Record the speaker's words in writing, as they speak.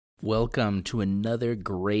Welcome to another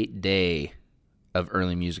great day of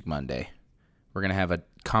Early Music Monday. We're going to have a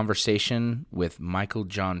conversation with Michael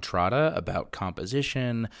John Trotta about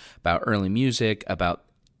composition, about early music, about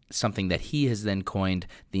something that he has then coined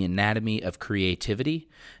the anatomy of creativity,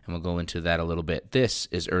 and we'll go into that a little bit. This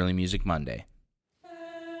is Early Music Monday.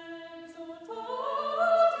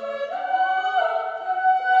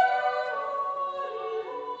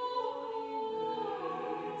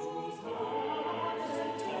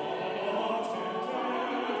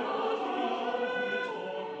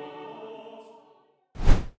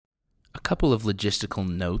 Couple of logistical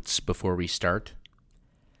notes before we start.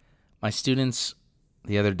 My students,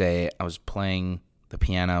 the other day, I was playing the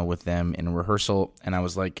piano with them in rehearsal, and I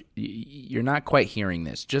was like, you're not quite hearing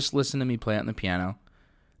this. Just listen to me play it on the piano.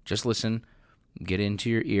 Just listen. Get into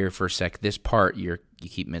your ear for a sec. This part you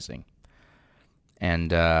keep missing.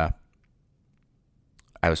 And I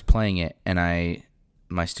was playing it, and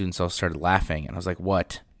my students all started laughing, and I was like,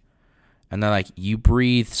 what? And they're like, you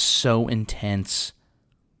breathe so intense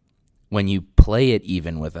when you play it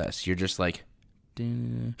even with us. You're just like,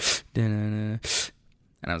 and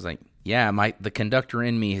I was like, yeah, the conductor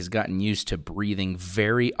in me has gotten used to breathing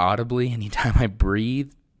very audibly anytime I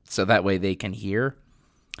breathe, so that way they can hear.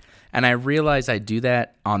 And I realize I do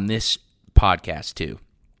that on this podcast too.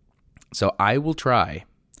 So I will try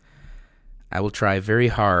very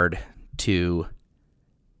hard to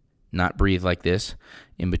not breathe like this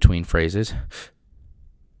in between phrases.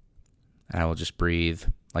 And I will just breathe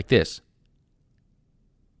like this,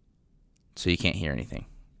 so you can't hear anything.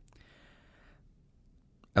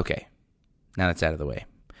 Okay, now that's out of the way.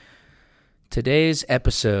 Today's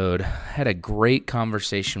episode had a great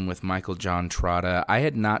conversation with Michael John Trotta. I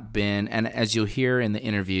had not been, and as you'll hear in the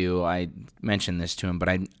interview, I mentioned this to him, but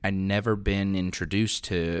I'd never been introduced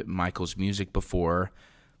to Michael's music before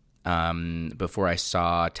I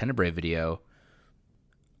saw a Tenebrae video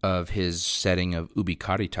of his setting of Ubi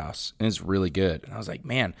Caritas, and it's really good. And I was like,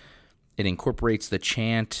 man, it incorporates the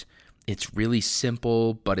chant. It's really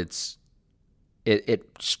simple, but it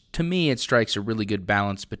to me it strikes a really good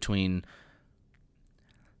balance between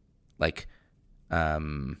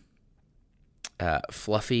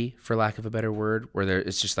fluffy, for lack of a better word, where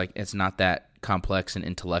it's just like it's not that complex and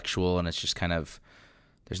intellectual, and it's just kind of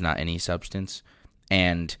there's not any substance,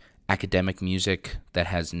 and academic music that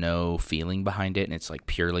has no feeling behind it, and it's like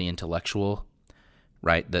purely intellectual,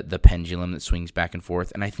 right? The pendulum that swings back and forth.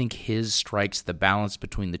 And I think his strikes the balance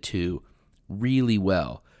between the two really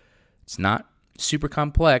well. It's not super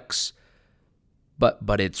complex,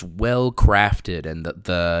 but it's well crafted, and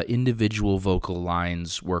the individual vocal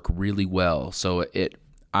lines work really well. So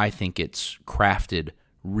I think it's crafted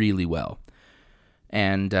really well.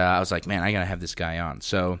 And I was like, man, I gotta have this guy on.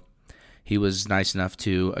 So he was nice enough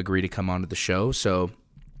to agree to come onto the show,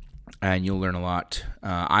 and you'll learn a lot.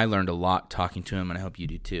 I learned a lot talking to him, and I hope you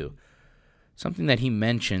do too. Something that he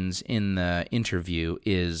mentions in the interview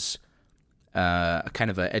is a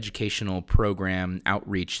kind of an educational program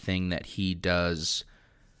outreach thing that he does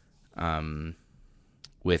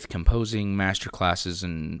with composing master classes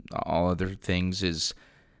and all other things, is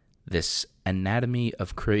this anatomy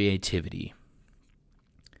of creativity.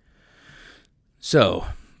 So,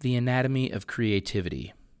 the anatomy of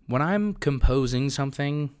creativity. When I'm composing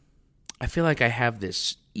something, I feel like I have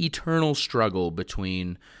this eternal struggle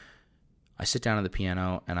between I sit down at the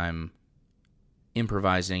piano and I'm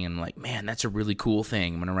improvising and I'm like, man, that's a really cool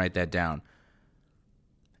thing. I'm going to write that down.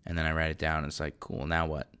 And then I write it down and it's like, cool, now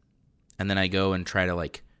what? And then I go and try to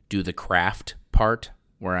do the craft part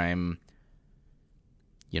where I'm,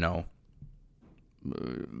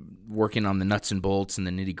 working on the nuts and bolts and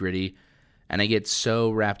the nitty gritty. And I get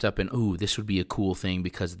so wrapped up in, this would be a cool thing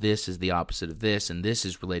because this is the opposite of this, and this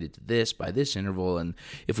is related to this by this interval, and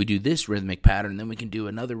if we do this rhythmic pattern, then we can do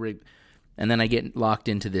another and then I get locked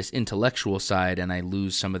into this intellectual side, and I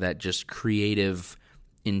lose some of that just creative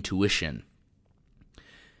intuition.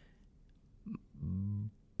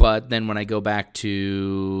 But then when I go back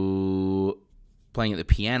to playing at the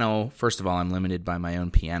piano, first of all, I'm limited by my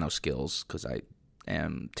own piano skills because I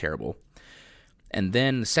am terrible. And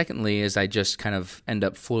then secondly is I just kind of end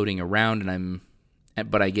up floating around,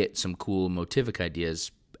 but I get some cool motivic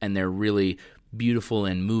ideas, and they're really beautiful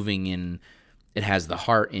and moving, and it has the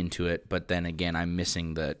heart into it, but then again, I'm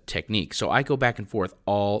missing the technique. So I go back and forth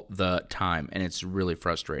all the time, and it's really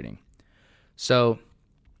frustrating. So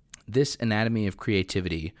this anatomy of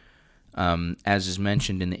creativity, as is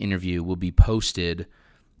mentioned in the interview, will be posted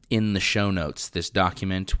in the show notes. This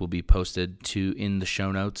document will be posted in the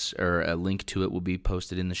show notes, or a link to it will be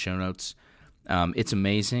posted in the show notes. It's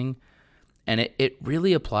amazing, and it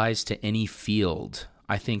really applies to any field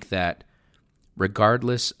I think that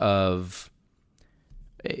regardless of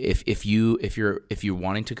if you're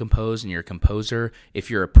wanting to compose and you're a composer, if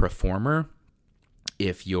you're a performer,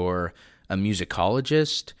 if you're a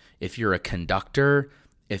musicologist, if you're a conductor,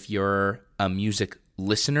 if you're a music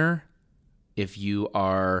listener, if you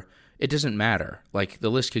are, it doesn't matter. Like, the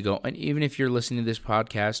list could go. And even if you're listening to this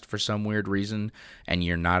podcast for some weird reason and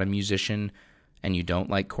you're not a musician and you don't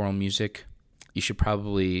like choral music, you should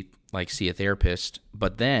probably see a therapist.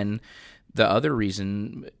 But then the other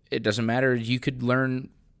reason, it doesn't matter. You could learn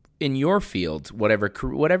in your field, whatever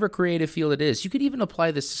creative field it is. You could even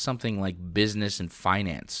apply this to something like business and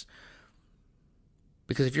finance.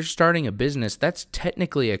 Because if you're starting a business, that's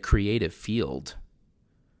technically a creative field.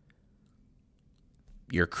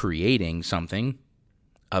 You're creating something,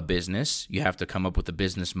 a business. You have to come up with a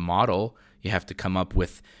business model. You have to come up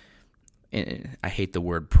with, I hate the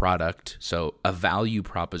word product, so a value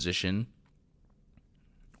proposition.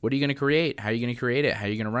 What are you going to create? How are you going to create it? How are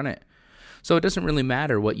you going to run it? So it doesn't really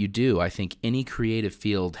matter what you do. I think any creative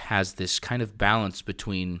field has this kind of balance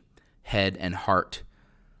between head and heart,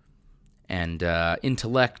 and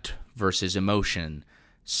intellect versus emotion,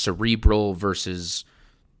 cerebral versus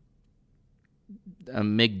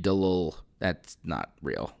amygdalal. That's not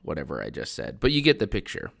real, whatever I just said. But you get the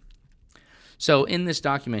picture. So in this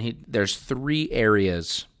document, there's 3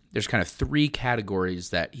 areas. There's kind of 3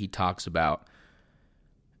 categories that he talks about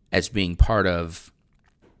as being part of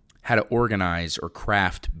how to organize or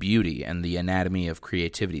craft beauty and the anatomy of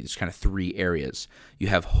creativity. There's kind of 3 areas. You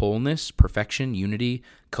have wholeness, perfection, unity,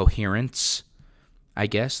 coherence, I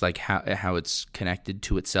guess, like how it's connected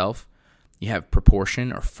to itself. You have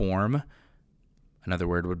proportion or form. Another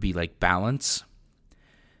word would be like balance.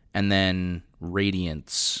 And then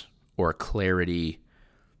radiance or clarity,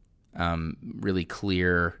 really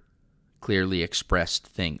clearly expressed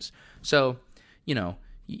things. So,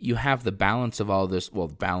 you have the balance of all this. Well,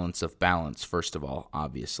 balance of balance, first of all,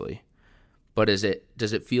 obviously. But does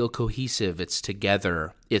it feel cohesive? It's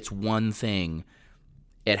together. It's one thing.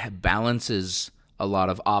 It balances a lot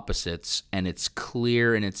of opposites, and it's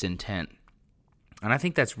clear in its intent. And I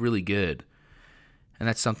think that's really good. And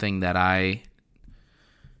that's something that I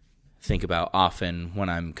think about often when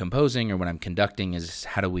I'm composing or when I'm conducting, is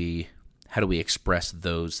how do we express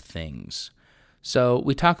those things? So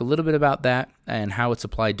we talk a little bit about that and how it's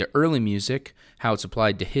applied to early music, how it's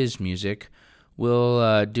applied to his music.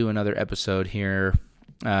 We'll do another episode here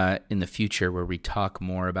in the future where we talk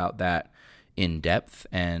more about that in depth,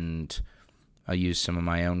 and I'll use some of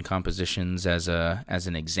my own compositions as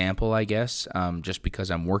an example, I guess, just because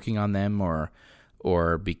I'm working on them or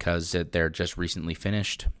because they're just recently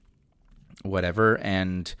finished, whatever,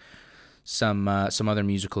 and some other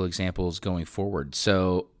musical examples going forward.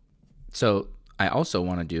 So I also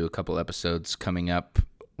want to do a couple episodes coming up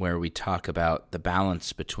where we talk about the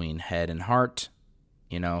balance between head and heart,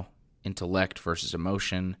 intellect versus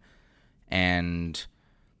emotion. And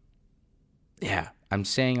yeah, I'm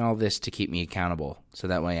saying all this to keep me accountable. So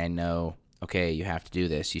that way I know, okay, you have to do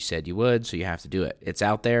this. You said you would, so you have to do it. It's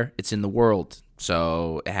out there. It's in the world.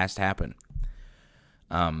 So it has to happen.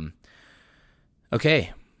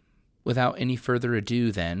 Okay. Without any further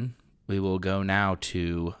ado then, we will go now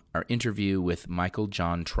to our interview with Michael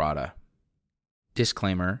John Trotta.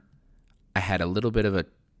 Disclaimer, I had a little bit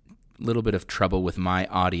of trouble with my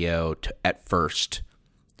audio at first.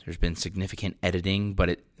 There's been significant editing, but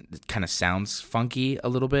it kind of sounds funky a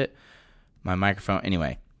little bit. My microphone,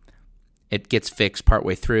 anyway, it gets fixed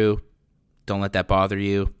partway through. Don't let that bother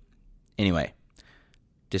you. Anyway,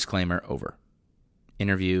 disclaimer over.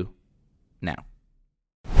 Interview now.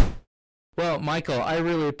 Well, Michael, I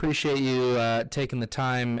really appreciate you taking the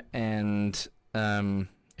time and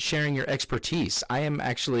sharing your expertise. I am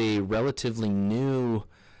actually relatively new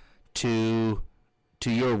to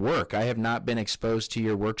your work. I have not been exposed to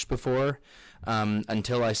your works before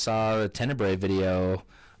until I saw the Tenebrae video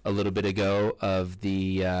a little bit ago of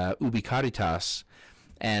the Ubi Caritas.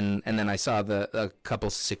 And then I saw a couple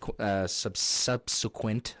subsequent,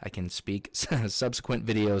 I can speak, subsequent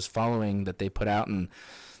videos following that they put out, and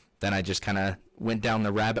then I just kind of went down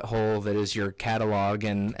the rabbit hole that is your catalog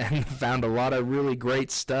and found a lot of really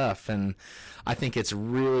great stuff. And I think it's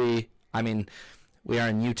really, we are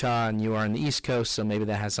in Utah and you are on the East Coast, so maybe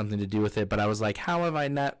that has something to do with it. But I was like, how have I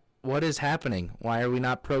not, what is happening? Why are we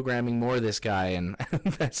not programming more of this guy and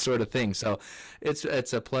that sort of thing? So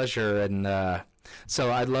it's a pleasure. And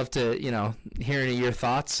so I'd love to, hear your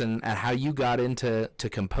thoughts and how you got into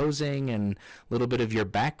composing and a little bit of your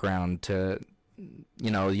background to,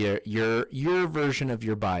 your version of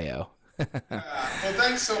your bio. Well,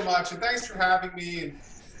 thanks so much, and thanks for having me. And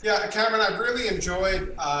Yeah, Cameron, I've really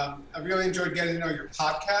enjoyed getting to know your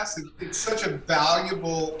podcast. It's such a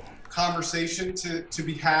valuable conversation to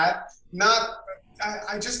be had. Not,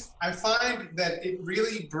 I find that it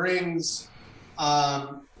really brings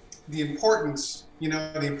um, the importance,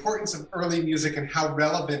 the importance of early music and how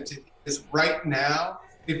relevant it is right now.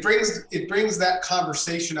 It brings that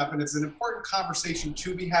conversation up, and it's an important conversation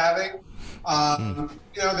to be having. Mm.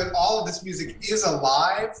 That all of this music is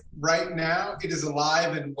alive right now. It is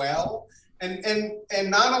alive and well, and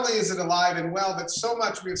not only is it alive and well, but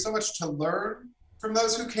we have so much to learn from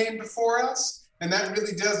those who came before us, and that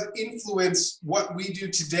really does influence what we do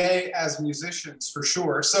today as musicians, for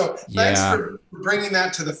sure. So thanks Yeah. for bringing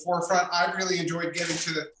that to the forefront. I've really enjoyed getting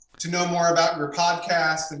to know more about your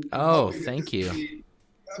podcast, and Oh, hoping that thank this will you. be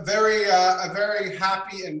a very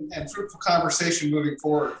happy and fruitful conversation moving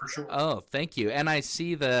forward, for sure. Oh, thank you. And I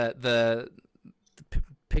see the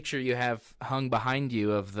picture you have hung behind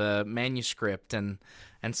you of the manuscript, and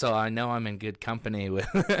so I know I'm in good company with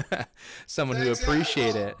someone who Thanks. Yeah.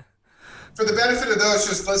 appreciate it. For the benefit of those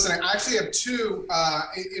just listening, I actually have two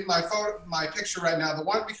in my picture right now. The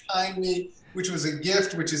one behind me, which was a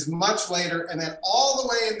gift, which is much later, and then all the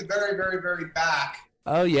way in the very, very, very back.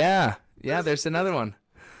 Oh yeah, yeah. There's There's another one.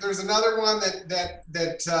 there's another one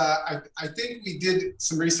that I think we did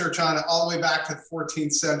some research on it all the way back to the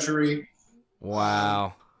 14th century. Um,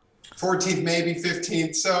 Wow. 14th, maybe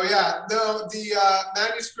 15th. So yeah, no, the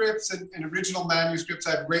manuscripts and original manuscripts,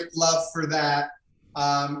 I have great love for that.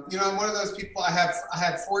 I'm one of those people. I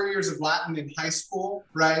had 4 years of Latin in high school,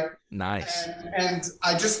 right? Nice. And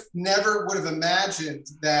I just never would have imagined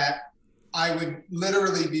that I would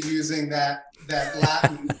literally be using that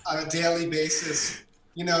Latin on a daily basis.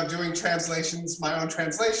 Doing translations, my own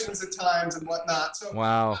translations at times and whatnot. So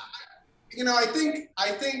Wow. I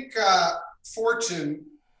think fortune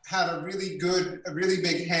had a really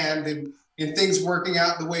big hand in things working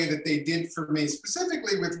out the way that they did for me,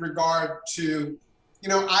 specifically with regard to,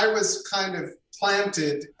 I was kind of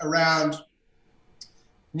planted around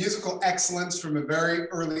musical excellence from a very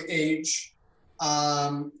early age.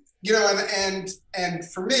 And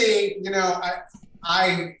for me,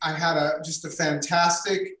 I had just a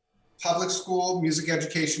fantastic public school music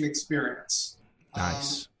education experience. Um,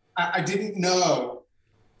 Nice. I didn't know,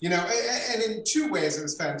 and in two ways it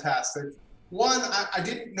was fantastic. One, I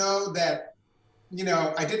didn't know that,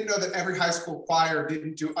 I didn't know that every high school choir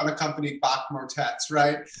didn't do unaccompanied Bach motets,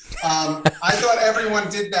 right? I thought everyone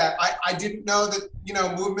did that. I didn't know that,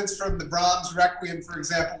 movements from the Brahms Requiem, for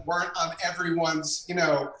example, weren't on everyone's,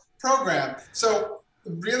 program. So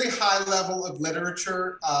really high level of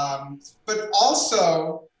literature, but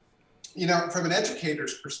also, from an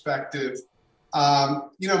educator's perspective,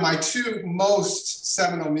 my two most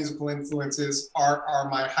seminal musical influences are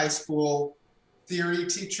my high school theory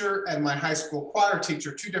teacher and my high school choir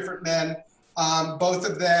teacher, two different men. Both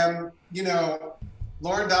of them,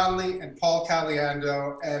 Lauren Donnelly and Paul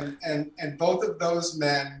Caliendo, and both of those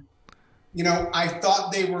men, I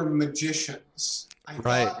thought they were magicians.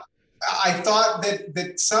 Right. I thought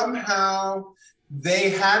that somehow they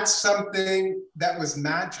had something that was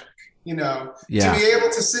magic. To Yeah. be able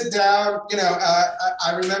to sit down,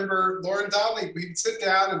 I remember Lauren Donnelly, we'd sit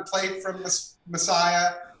down and play from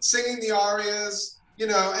Messiah, singing the arias,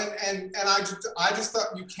 and I just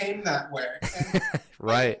thought you came that way. And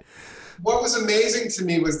Right. what was amazing to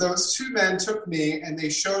me was those two men took me and they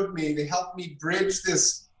helped me bridge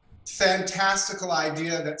this fantastical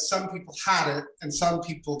idea that some people had it and some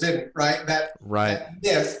people didn't, right? Right. That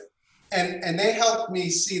myth. And they helped me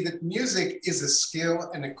see that music is a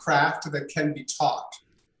skill and a craft that can be taught.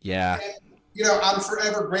 Yeah. And, I'm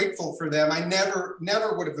forever grateful for them. I never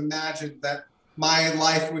would have imagined that my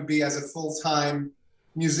life would be as a full-time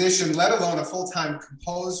musician, let alone a full-time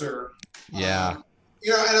composer. Yeah.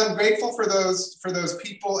 And I'm grateful for those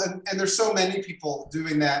people. And there's so many people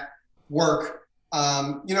doing that work.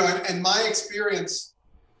 And my experience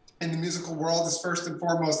in the musical world is first and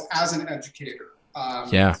foremost as an educator.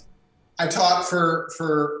 Yeah. I taught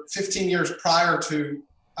for 15 years prior to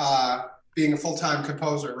being a full-time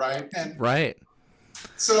composer, right? And Right.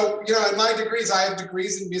 so, in my degrees, I have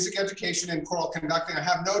degrees in music education and choral conducting. I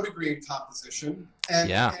have no degree in composition.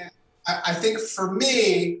 And I think for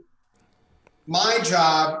me, my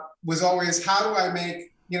job was always, how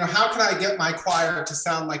can I get my choir to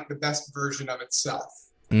sound like the best version of itself?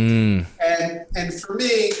 Mm. And for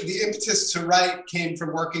me, the impetus to write came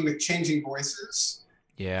from working with Changing Voices.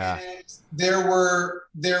 Yeah. And there were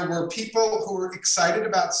people who were excited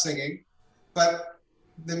about singing, but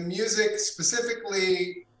the music,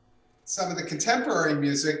 specifically some of the contemporary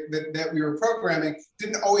music that we were programming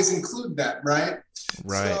didn't always include them, right?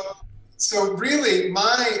 Right. So really,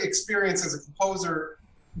 my experience as a composer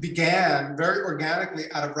began very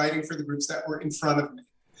organically out of writing for the groups that were in front of me.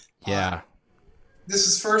 Yeah. This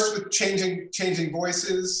is first with changing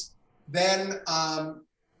voices. Then,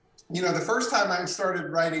 the first time I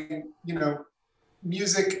started writing,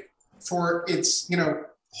 music for its,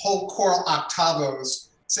 whole choral octavos,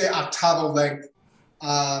 say octavo length,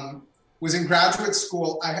 was in graduate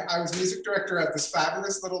school. I was music director at this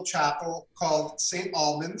fabulous little chapel called St.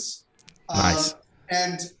 Albans. Nice.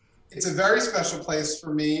 And it's a very special place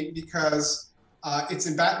for me because it's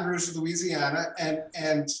in Baton Rouge, Louisiana.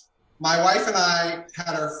 And my wife and I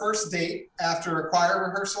had our first date after a choir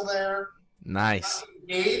rehearsal there. Nice.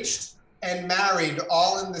 Engaged and married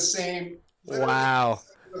all in the same wow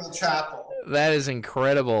little chapel. That is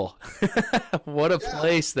incredible. What a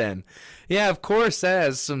place then. Yeah, of course that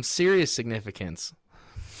has some serious significance.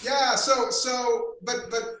 Yeah, but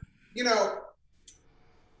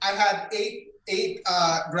I had eight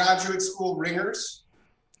graduate school ringers.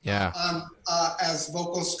 Yeah. As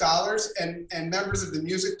vocal scholars, and members of the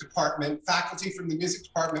music department, faculty from the music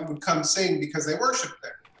department would come sing because they worshiped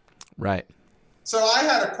there. Right. So I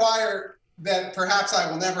had a choir that perhaps I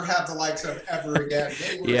will never have the likes of ever again.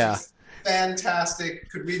 They were just fantastic,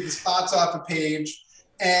 could read the spots off a page.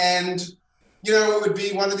 And, it would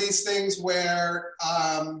be one of these things where,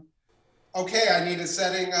 okay, I need a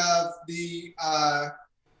setting of the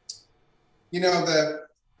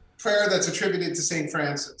prayer that's attributed to St.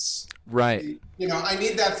 Francis. Right. I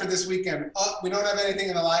need that for this weekend. Oh, we don't have anything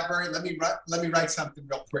in the library. Let me write something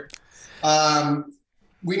real quick.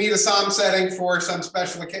 We need a psalm setting for some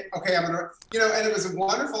special occasion. Okay, I'm gonna, and it was a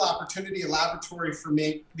wonderful opportunity, a laboratory for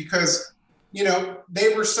me because,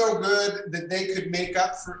 they were so good that they could make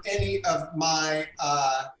up for any of my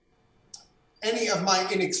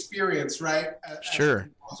inexperience, right? Sure.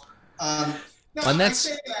 And that's.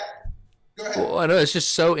 Go ahead. Well, I know it's just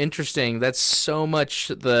so interesting. That's so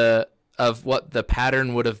much of what the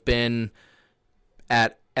pattern would have been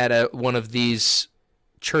at one of these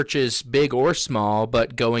churches, big or small,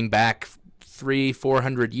 but going back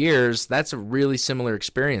 300-400 years. That's a really similar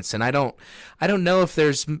experience, and I don't know if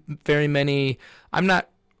there's very many. I'm not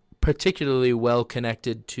particularly well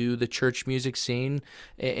connected to the church music scene.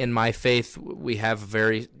 In my faith, we have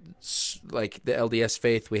very, like the LDS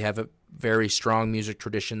faith, we have a very strong music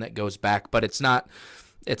tradition that goes back, but it's not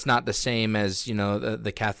the same as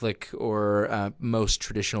the Catholic or most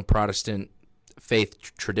traditional Protestant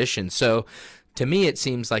faith tradition. So to me it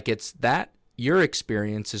seems like it's that your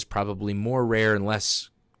experience is probably more rare and less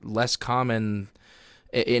common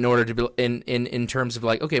in order to be in terms of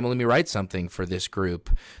like, okay, well, let me write something for this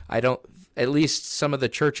group. I don't, at least some of the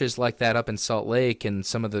churches like that up in Salt Lake and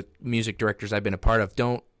some of the music directors I've been a part of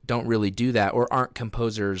don't really do that or aren't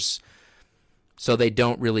composers. So they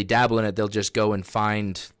don't really dabble in it. They'll just go and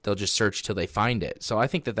they'll just search till they find it. So I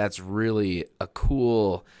think that that's really a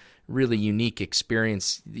cool, really unique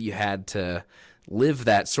experience that you had to live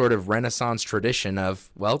that sort of Renaissance tradition of,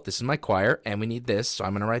 well, this is my choir and we need this, so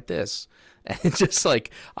I'm going to write this. And it's just like,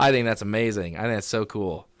 I think that's amazing. I think that's so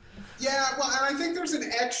cool. Yeah, well, and I think there's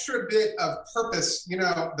an extra bit of purpose,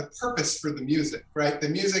 the purpose for the music, right? The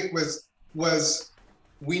music was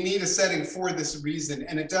we need a setting for this reason.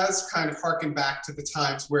 And it does kind of harken back to the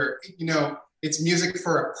times where, it's music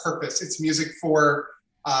for a purpose. It's music for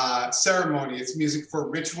ceremony. It's music for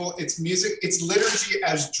ritual. It's music. It's liturgy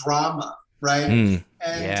as drama, right? And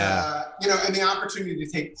the opportunity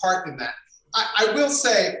to take part in that. I will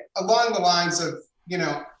say, along the lines of,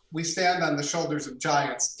 we stand on the shoulders of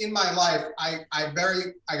giants. In my life, I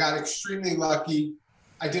got extremely lucky.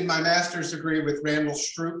 I did my master's degree with Randall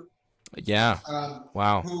Stroop. Yeah.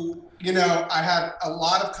 Wow. Who, I had a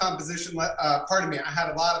lot of composition. I had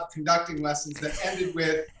a lot of conducting lessons that ended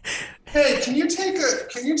with, "Hey, can you take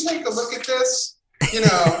a look at this?"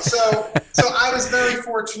 So I was very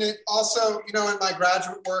fortunate. Also, in my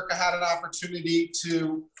graduate work, I had an opportunity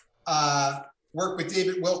to work with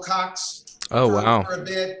David Wilcox. Wow. For a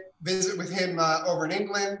bit, visit with him over in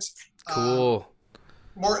England. Cool.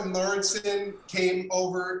 Morton Lawrenson came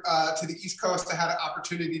over to the East Coast. I had an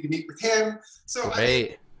opportunity to meet with him. So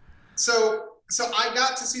great. So I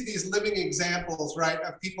got to see these living examples, right,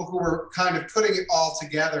 of people who were kind of putting it all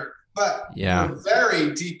together, but were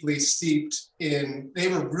very deeply steeped they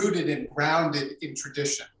were rooted and grounded in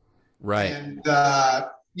tradition. Right. And,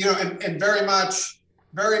 and very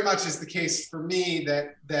much is the case for me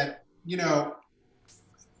that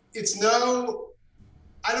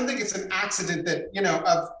I don't think it's an accident that,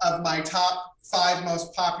 of my top 5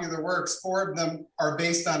 most popular works, 4 of them are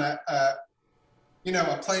based on a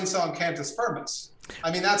plain song Cantus Firmus.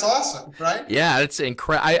 I mean, that's awesome, right? Yeah, it's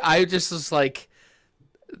incredible. I just was like,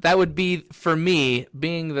 that would be, for me,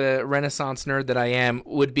 being the Renaissance nerd that I am,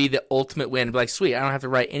 would be the ultimate win. Be like, sweet, I don't have to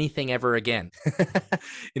write anything ever again.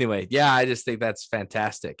 Anyway, yeah, I just think that's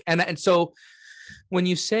fantastic. And so when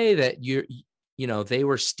you say that they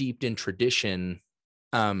were steeped in tradition,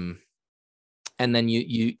 and then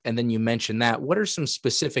you mentioned that, what are some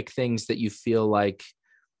specific things that you feel like,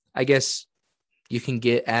 I guess, you can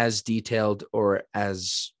get as detailed or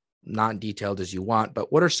as not detailed as you want,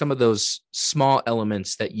 but what are some of those small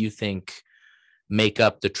elements that you think make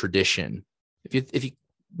up the tradition? If you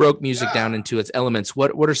broke music down into its elements,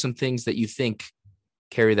 what are some things that you think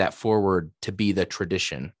carry that forward to be the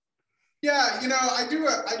tradition? Yeah, I do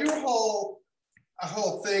a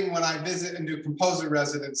whole thing when I visit and do composer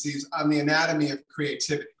residencies on the anatomy of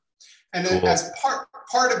creativity, and then as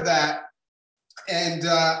part of that. And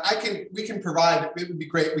we can provide, it would be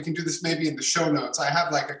great. We can do this maybe in the show notes. I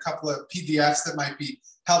have like a couple of PDFs that might be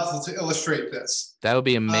helpful to illustrate this. That would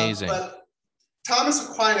be amazing. But Thomas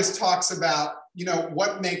Aquinas talks about,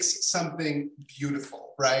 what makes something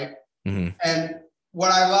beautiful, right? Mm-hmm. And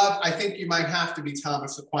what I love, I think you might have to be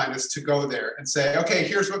Thomas Aquinas to go there and say, okay,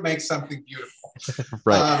 here's what makes something beautiful.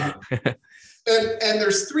 Right. And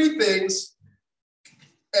there's 3 things,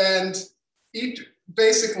 and each,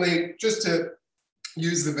 basically, just to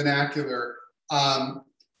use the vernacular, one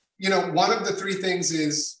of the 3 things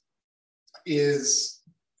is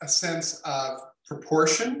a sense of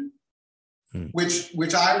proportion,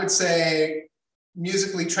 which I would say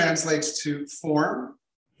musically translates to form,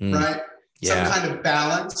 right? Yeah. Some kind of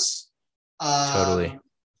balance. Totally.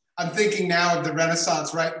 I'm thinking now of the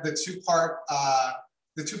Renaissance, right? The two-part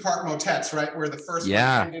motets, right, where the first one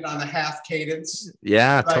ended on a half cadence.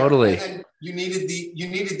 Yeah, right? Totally. And then you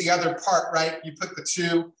needed the other part, right? You put the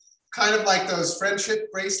 2, kind of like those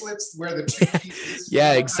friendship bracelets where the 2 pieces.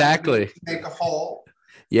 Yeah, exactly. Make a whole.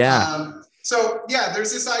 Yeah. So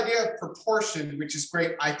there's this idea of proportion, which is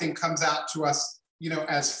great. I think comes out to us,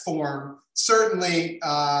 as form. Certainly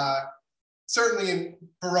in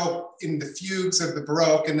Baroque, in the fugues of the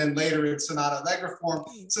Baroque, and then later in Sonata Allegro form.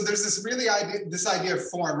 So there's this idea of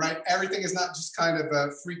form, right? Everything is not just kind of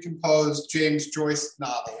a free composed James Joyce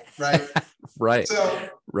novel, right? Right. So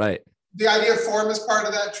the idea of form is part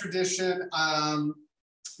of that tradition.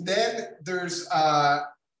 Then there's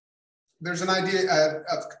an idea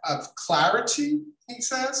of clarity, he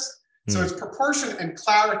says. So it's proportion and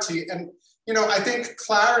clarity. And I think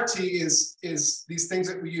clarity is these things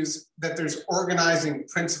that we use, that there's organizing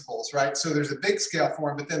principles, right? So there's a big scale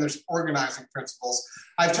form, but then there's organizing principles.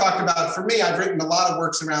 I've talked about, for me, I've written a lot of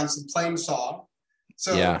works around some plain song.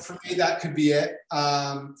 So for me, that could be it.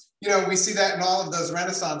 We see that in all of those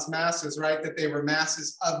Renaissance masses, right? That they were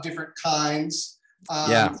masses of different kinds.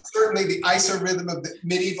 Certainly the isorhythm of the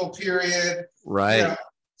medieval period. Right.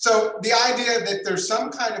 So the idea that there's some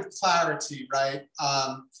kind of clarity, right?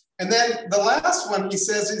 And then the last one he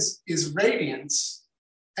says is radiance.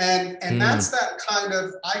 And that's that kind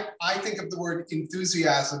of, I think of the word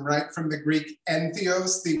enthusiasm, right? From the Greek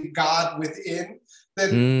entheos, the God within.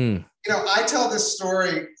 That, I tell this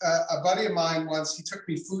story, a buddy of mine once, he took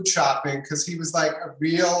me food shopping because he was like a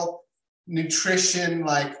real nutrition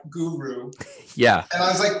guru. Yeah. And I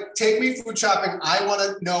was like, take me food shopping. I want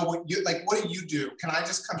to know what do you do? Can I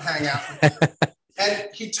just come hang out with you? And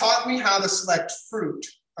he taught me how to select fruit.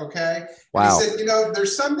 Okay. Wow. And he said,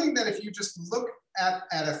 there's something that if you just look at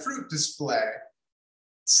a fruit display,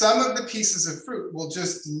 some of the pieces of fruit will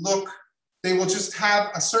just have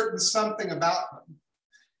a certain something about them.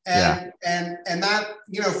 And that,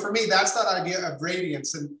 for me, that's that idea of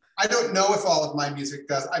radiance. And I don't know if all of my music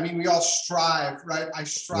does. I mean, we all strive, right? I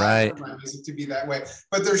strive for my music to be that way.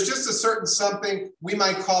 But there's just a certain something, we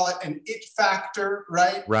might call it an it factor,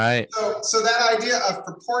 right? Right. So that idea of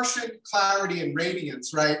proportion, clarity, and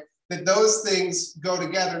radiance, right? That those things go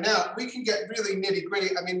together. Now, we can get really nitty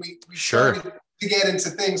gritty. I mean, we started to get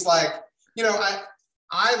into things like,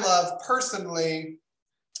 I love personally,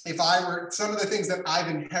 if I were, some of the things that I've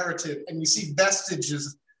inherited, and you see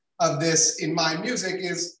vestiges of this in my music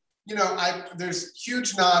is, there's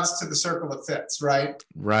huge nods to the Circle of Fifths, right?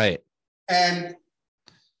 Right. And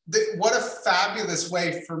what a fabulous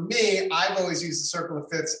way for me. I've always used the Circle of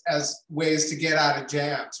Fifths as ways to get out of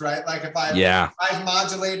jams, right? Like if I've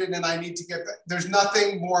modulated and I need to get, there's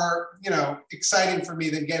nothing more, exciting for me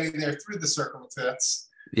than getting there through the Circle of Fifths.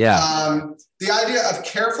 Yeah. The idea of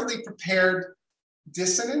carefully prepared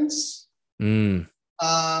dissonance.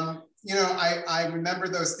 I remember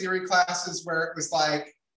those theory classes where it was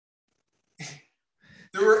like,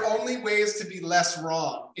 there were only ways to be less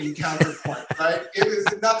wrong in counterpoint, right? It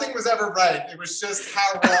was nothing was ever right. It was just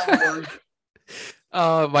how wrong were you.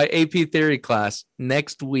 My AP theory class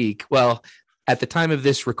next week. Well, at the time of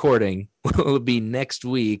this recording, will be next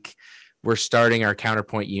week. We're starting our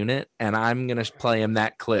counterpoint unit, and I'm gonna play them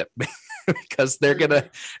that clip because they're gonna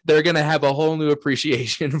have a whole new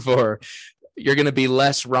appreciation for. You're gonna be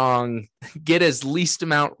less wrong, get as least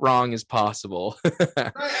amount wrong as possible.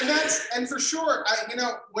 Right, and for sure,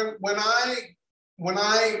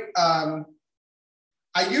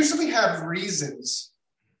 I usually have reasons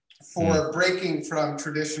for breaking from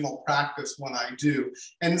traditional practice when I do.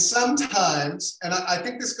 And sometimes, and I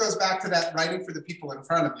think this goes back to that writing for the people in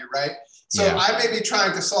front of you, right? So I may be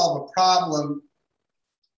trying to solve a problem.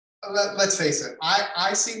 Let's face it,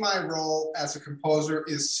 I see my role as a composer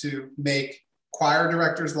is to make choir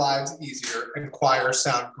directors' lives easier and choirs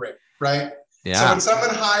sound great, right? Yeah. So when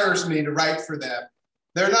someone hires me to write for them,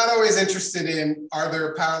 they're not always interested in, are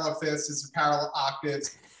there parallel fifths, is there parallel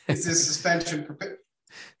octaves, is this suspension,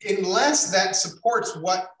 unless that supports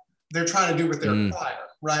what they're trying to do with their choir,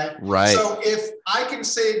 right? Right. So if I can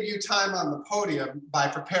save you time on the podium by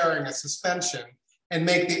preparing a suspension and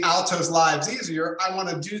make the altos' lives easier, I want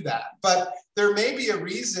to do that. But there may be a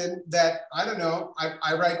reason that, I don't know,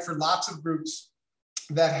 I write for lots of groups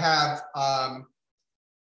that have, I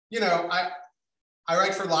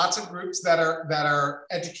write for lots of groups that are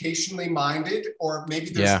educationally minded, or maybe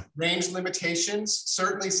there's range limitations.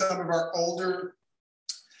 Certainly some of our older,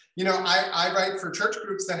 I write for church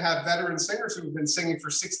groups that have veteran singers who have been singing for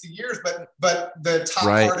 60 years, but the top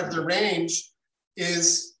part of their range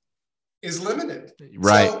is limited.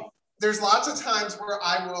 Right. So there's lots of times where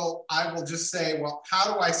I will just say, well,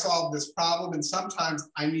 how do I solve this problem? And sometimes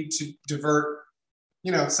I need to divert,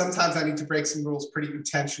 sometimes I need to break some rules pretty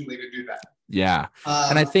intentionally to do that. Yeah.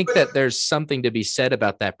 And I think that there's something to be said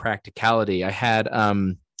about that practicality. I had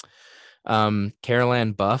Carol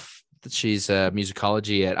Ann Buff, she's a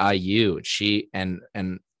musicology at IU. She and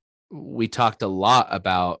we talked a lot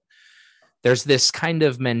about, there's this kind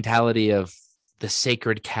of mentality of the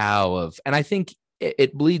sacred cow and I think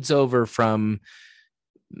it bleeds over from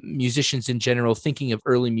musicians in general, thinking of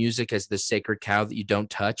early music as the sacred cow that you don't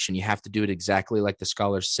touch and you have to do it exactly like the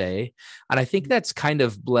scholars say. And I think that's kind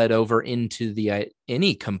of bled over into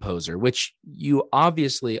any composer, which you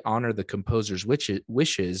obviously honor the composer's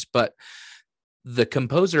wishes, but the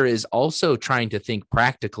composer is also trying to think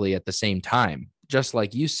practically at the same time. Just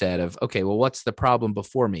like you said of, okay, well, what's the problem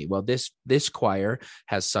before me? Well, this choir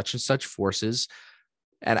has such and such forces.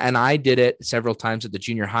 And I did it several times at the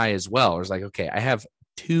junior high as well. I was like, okay, I have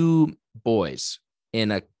 2 boys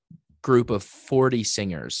in a group of 40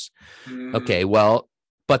 singers. Okay, well,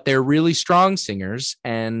 but they're really strong singers,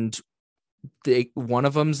 and one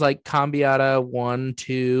of them's like cambiata 1,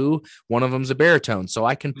 2, one of them's a baritone. So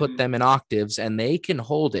I can put them in octaves and they can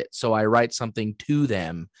hold it. So I write something to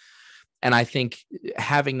them. And I think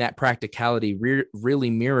having that practicality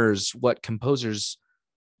really mirrors what composers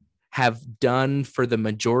have done for the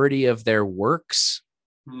majority of their works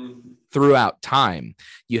throughout time.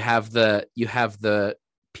 You have the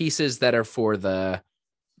pieces that are for the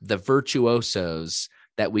virtuosos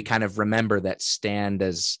that we kind of remember, that stand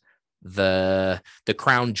as the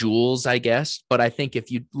crown jewels, I guess. But I think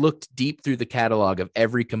if you looked deep through the catalog of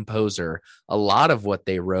every composer, a lot of what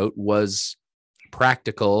they wrote was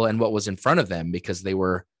practical and what was in front of them, because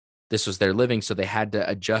this was their living, so they had to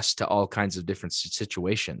adjust to all kinds of different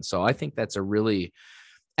situations. So I think that's I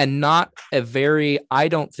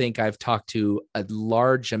don't think I've talked to a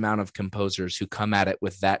large amount of composers who come at it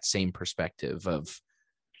with that same perspective of,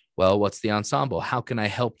 well, what's the ensemble? How can I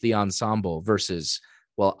help the ensemble? Versus,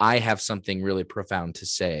 well, I have something really profound to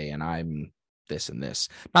say and I'm this and this.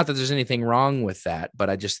 Not that there's anything wrong with that, but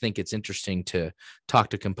I just think it's interesting to talk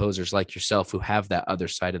to composers like yourself who have that other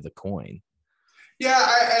side of the coin. Yeah,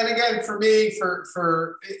 and again, for me,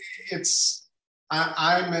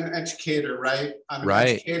 I'm an educator, right? I'm an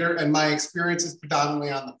educator, and my experience is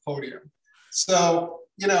predominantly on the podium. So,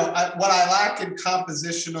 what I lack in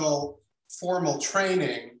compositional formal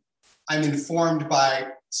training, I'm informed by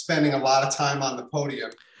spending a lot of time on the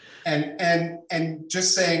podium, and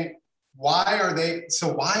just saying, why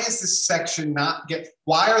is this section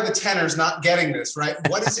why are the tenors not getting this, right?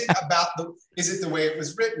 What is it about is it the way it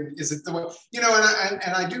was written? Is it the way,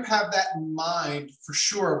 and I do have that in mind for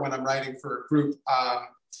sure when I'm writing for a group. I'm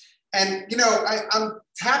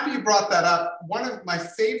happy you brought that up. One of my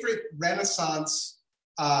favorite Renaissance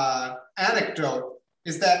anecdote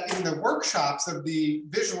is that in the workshops of the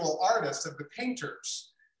visual artists, of the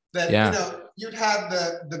painters, that, you'd have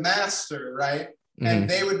the master, right? and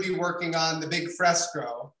they would be working on the big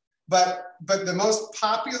fresco. But the most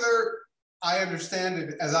popular, I understand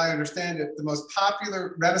it, the most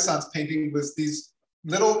popular Renaissance painting was these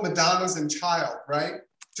little Madonnas and Child, right?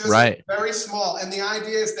 Just very small. And the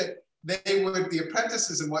idea is that the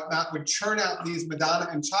apprentices and whatnot would churn out these Madonna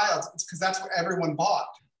and Childs. It's because that's what everyone bought,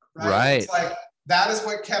 right? It's like, that is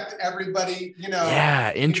what kept everybody,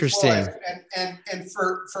 Yeah, interesting. And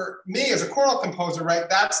for me as a choral composer, right,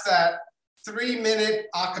 that's that 3-minute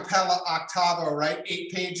a cappella octavo, right?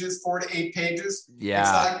 8 pages, 4 to 8 pages. Yeah.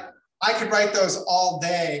 It's like, I could write those all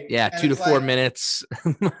day. Yeah, 2 to 4 minutes,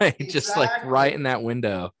 just like right in that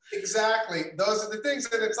window. Exactly. Those are the things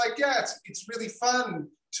that it's like, yeah, it's really fun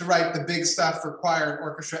to write the big stuff for choir and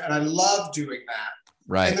orchestra. And I love doing that.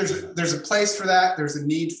 Right. And there's a place for that. There's a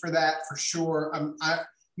need for that for sure.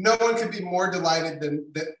 No one could be more delighted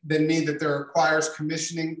than me that there are choirs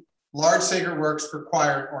commissioning large sacred works for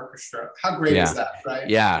choir and orchestra. How great is that, right?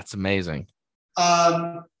 Yeah, it's amazing.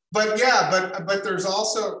 But there's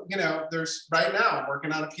also, there's right now I'm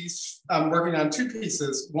working on 2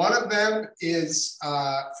 pieces. One of them is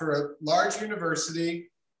for a large university,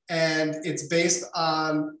 and it's based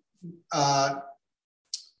on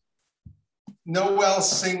Noel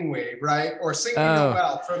Singwe, right? Or Singwe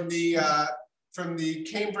Noel from the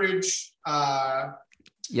Cambridge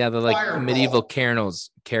the like medieval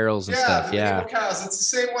carols and stuff. Medieval carols. It's the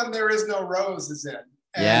same one There Is No Rose is in.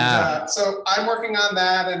 And so I'm working on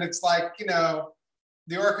that, and it's like,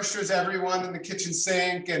 the orchestra's everyone in the kitchen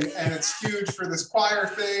sink, and it's huge for this choir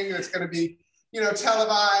thing, and it's going to be,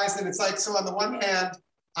 televised. And it's like, so on the one hand,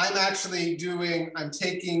 I'm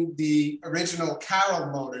taking the original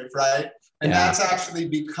carol motive, right? And that's actually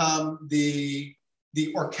become the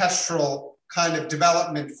orchestral kind of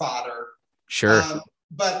development fodder. Sure.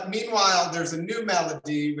 But meanwhile, there's a new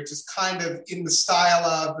melody, which is kind of in the style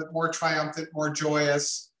of, but more triumphant, more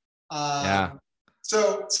joyous.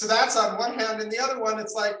 So that's on one hand. And the other one,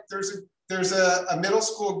 it's like there's a middle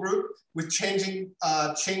school group with changing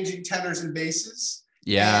tenors and basses.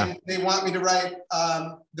 Yeah. And they want me to write,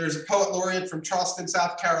 there's a poet laureate from Charleston,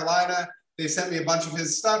 South Carolina. They sent me a bunch of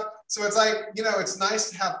his stuff. So it's like, it's nice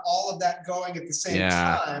to have all of that going at the same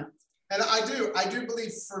time. And I do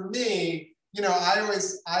believe, for me, I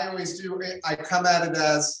always do it. I come at it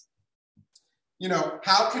as,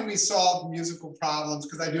 how can we solve musical problems?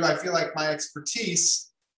 Because I feel like my expertise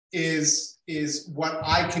is what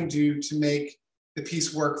I can do to make the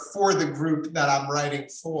piece work for the group that I'm writing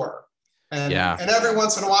for. And every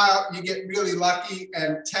once in a while you get really lucky,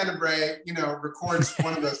 and Tenebrae, records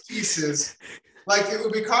one of those pieces. Like it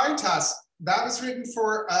would be Caritas. That was written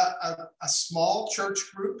for a small church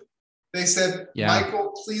group. They said,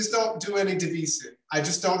 Michael, please don't do any Debussy. I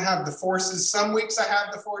just don't have the forces. Some weeks I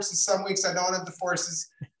have the forces, some weeks I don't have the forces.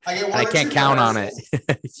 I can't count on it.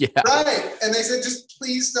 Right. And they said, just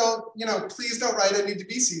please don't write any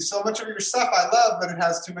Debussy. So much of your stuff I love, but it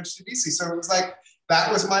has too much Debussy. So it was like,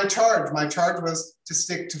 that was my charge. My charge was to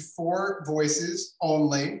stick to 4 voices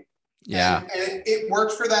only. Yeah. And it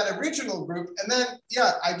worked for that original group. And then,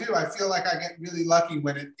 I feel like I get really lucky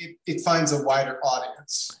when it finds a wider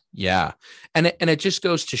audience. Yeah. And it just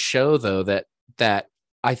goes to show, though, that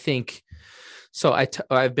I think, so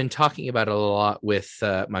I've been talking about it a lot with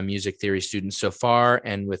my music theory students so far,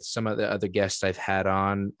 and with some of the other guests I've had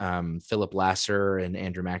on, Philip Lasser and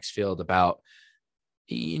Andrew Maxfield, about,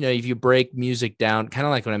 if you break music down, kind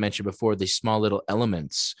of like what I mentioned before, these small little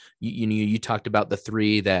elements, you talked about the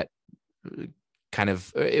 3 that kind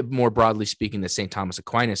of, more broadly speaking, that St. Thomas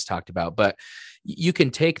Aquinas talked about, but you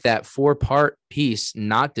can take that 4-part piece,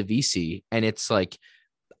 not Debussy, and it's like,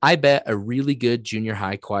 I bet a really good junior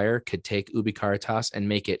high choir could take Ubi Caritas and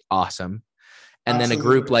make it awesome. And Absolutely. Then a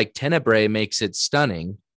group like Tenebrae makes it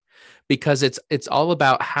stunning, because it's all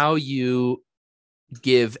about how you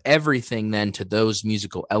give everything then to those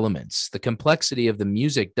musical elements. The complexity of the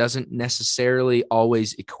music doesn't necessarily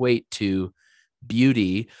always equate to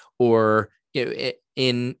beauty, or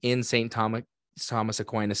in St. Thomas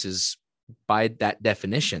Aquinas's, by that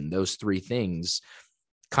definition, those 3 things,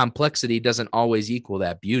 complexity doesn't always equal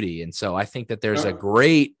that beauty. And so I think that there's a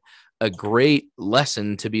great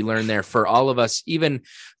lesson to be learned there for all of us, even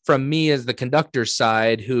from me as the conductor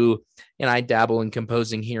side, who, I dabble in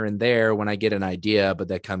composing here and there when I get an idea, but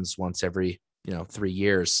that comes once every, 3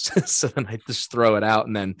 years. So then I just throw it out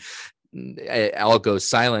and then I'll go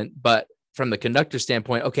silent. But from the conductor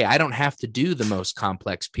standpoint, okay, I don't have to do the most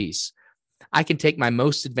complex piece. I can take my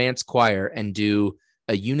most advanced choir and do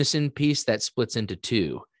a unison piece that splits into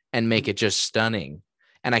 2 and make it just stunning.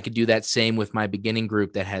 And I could do that same with my beginning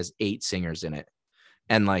group that has 8 singers in it.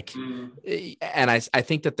 And and I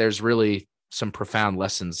think that there's really some profound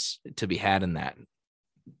lessons to be had in that.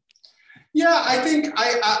 Yeah, I think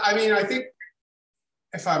I mean, I think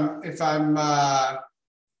if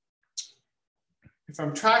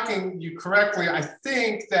I'm tracking you correctly, I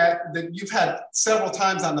think that you've had several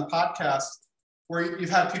times on the podcast where you've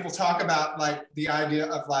had people talk about like the idea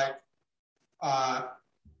of like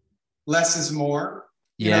less is more.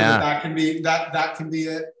 You know, that can be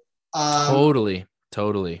it. Totally.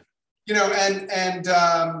 You know, and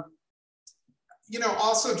you know,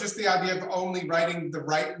 also just the idea of only writing the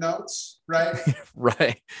right notes, right?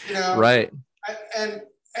 Right. You know, right.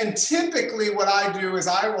 And typically what I do is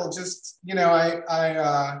I will just, you know,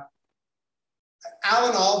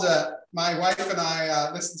 Alan Alda, my wife and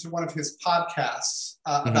I listened to one of his podcasts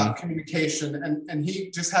about communication, and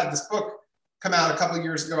he just had this book come out a couple of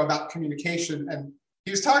years ago about communication, and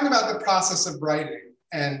he was talking about the process of writing,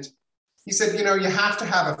 and he said, you know, you have to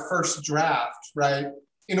have a first draft, right,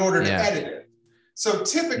 in order to edit it. So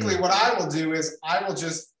typically what I will do is I will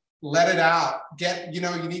just let it out. You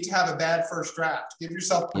know, you need to have a bad first draft. Give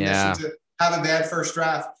yourself permission to have a bad first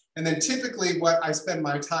draft. And then typically what I spend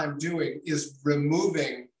my time doing is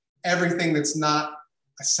removing everything that's not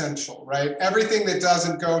essential, right? Everything that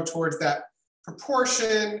doesn't go towards that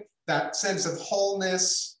proportion, that sense of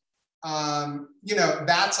wholeness. You know,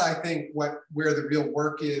 that's, I think, where the real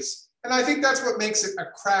work is. And I think that's what makes it a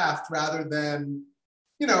craft rather than,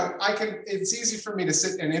 you know, it's easy for me to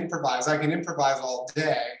sit and improvise. I can improvise all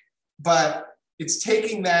day, but it's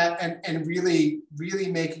taking that and really,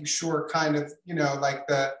 really making sure kind of, you know, like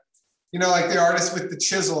the artist with the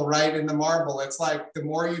chisel, right? And the marble, it's like the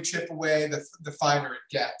more you chip away, the finer it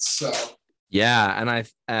gets. So. Yeah. And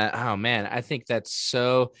oh man, I think that's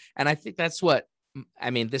so, and I think that's what,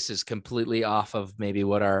 I mean, this is completely off of maybe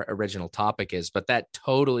what our original topic is, but that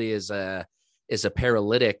totally is a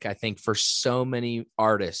paralytic, I think, for so many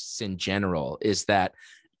artists in general, is that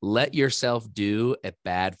let yourself do a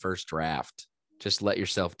bad first draft. Just let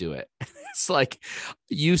yourself do it. It's like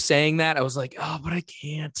you saying that, I was like, oh, but I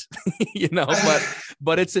can't, you know,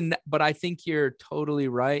 but I think you're totally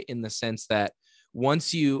right in the sense that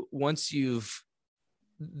once you've,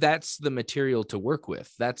 that's the material to work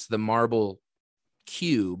with. That's the marble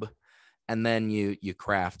cube. And then you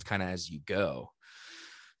craft kind of as you go.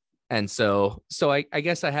 And so I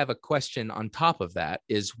guess I have a question on top of that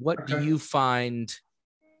is what do you find,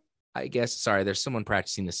 I guess, sorry, there's someone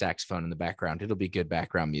practicing the saxophone in the background. It'll be good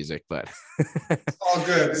background music, but. It's all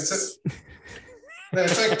good. It's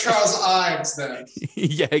like Charles Ives then.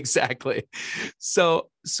 Yeah, exactly. So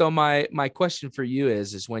my question for you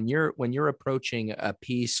is when you're approaching a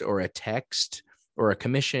piece or a text or a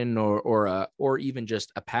commission or even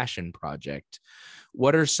just a passion project,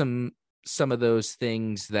 what are some of those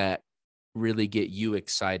things that really get you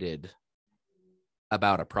excited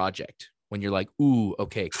about a project when you're like, ooh,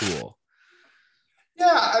 okay, cool?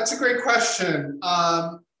 Yeah, that's a great question.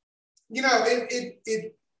 You know,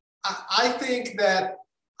 I think that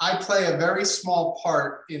I play a very small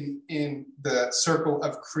part in the circle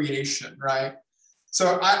of creation, right?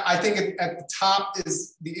 So I think at the top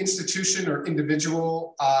is the institution or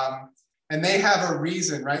individual, and they have a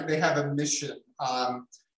reason, right? They have a mission.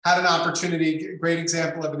 Had an opportunity, great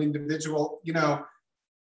example of an individual, you know,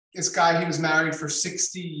 this guy, he was married for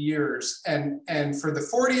 60 years. And for the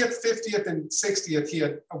 40th, 50th, and 60th, he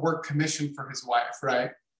had a work commission for his wife, right?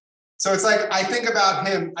 So it's like, I think about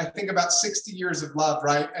him, I think about 60 years of love,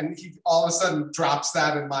 right? And he all of a sudden drops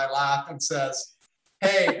that in my lap and says,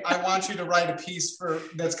 hey, I want you to write a piece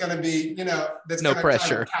that's going to be, you know, that's no going to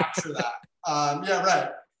pressure. Kind of capture that. Yeah, right.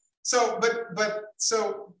 So,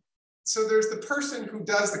 so there's the person who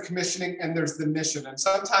does the commissioning and there's the mission. And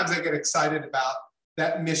sometimes I get excited about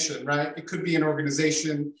that mission, right? It could be an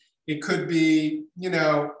organization. It could be,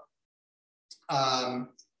 a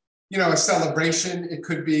celebration. It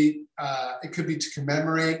could be to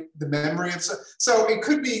commemorate the memory of. So it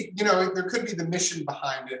could be, there could be the mission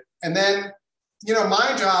behind it. And then,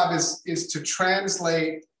 my job is to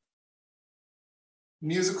translate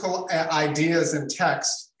musical ideas and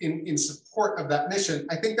text in support of that mission.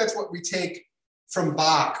 I think that's what we take from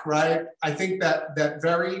Bach, right? I think that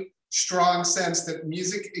very strong sense that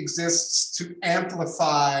music exists to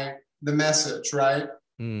amplify the message, right?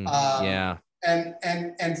 Yeah.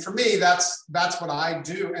 And for me, that's what I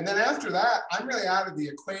do. And then after that, I'm really out of the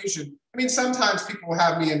equation. I mean, sometimes people will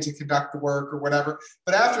have me in to conduct the work or whatever,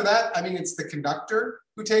 but after that, I mean, it's the conductor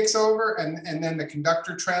who takes over, and then the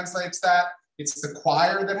conductor translates that. It's the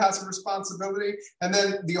choir that has a responsibility, and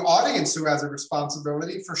then the audience who has a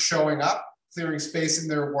responsibility for showing up, clearing space in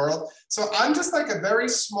their world. So I'm just like a very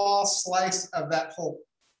small slice of that whole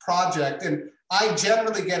project. And I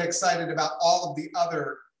generally get excited about all of the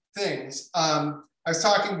other things. I was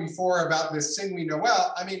talking before about this Sing Me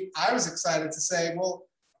Noel. I mean, I was excited to say, well,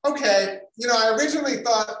 okay, I originally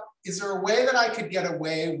thought, is there a way that I could get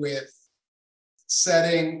away with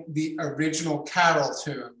setting the original carol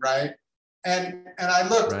tune, right? And I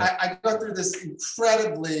looked, Right. I go through this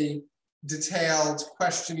incredibly detailed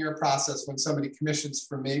questionnaire process when somebody commissions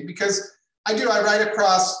for me, because I write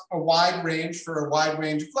across a wide range for a wide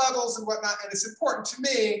range of levels and whatnot. And it's important to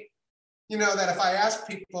me, that if I ask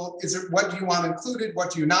people, what do you want included?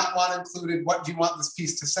 What do you not want included? What do you want this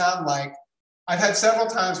piece to sound like? I've had several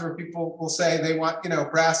times where people will say they want,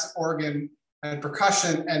 brass, organ, and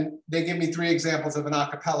percussion, and they give me 3 examples of an a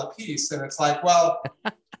cappella piece. And it's like, well,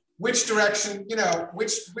 which direction,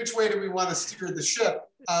 which way do we want to steer the ship?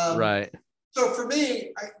 Right. So for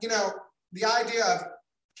me, the idea of,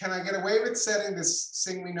 can I get away with setting this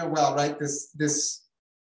Sing Me Noel, right? This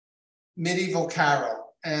medieval carol.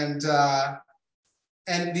 And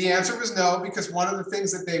the answer was no, because one of the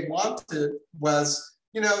things that they wanted was,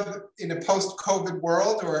 in a post-COVID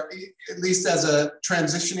world, or at least as a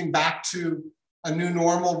transitioning back to a new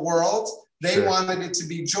normal world, they Sure. wanted it to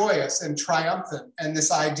be joyous and triumphant. And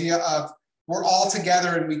this idea of, we're all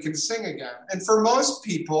together and we can sing again. And for most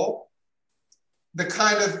people, the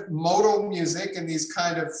kind of modal music and these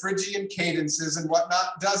kind of Phrygian cadences and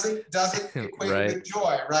whatnot doesn't equate Right. with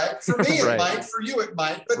joy, right? For me, it Right. might. For you, it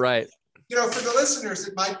might. But Right. for the listeners,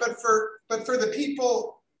 it might. But for the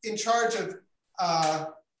people in charge of,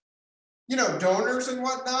 donors and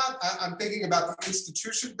whatnot, I'm thinking about the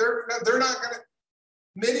institution. They're not going to.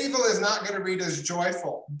 Medieval is not going to read as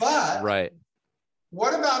joyful. But Right.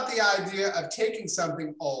 what about the idea of taking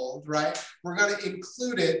something old, right? We're going to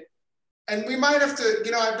include it. And we might have to,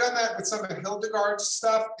 I've done that with some of Hildegard's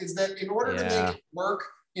stuff, is that in order to make it work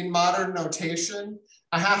in modern notation,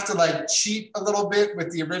 I have to cheat a little bit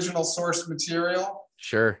with the original source material.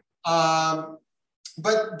 Sure. But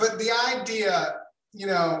the idea,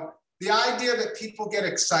 that people get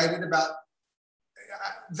excited about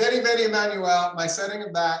Veni Veni Emmanuel, my setting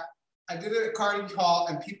of that, I did it at Carnegie Hall,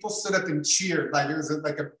 and people stood up and cheered like it was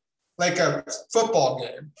like a football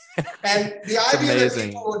game. And the idea that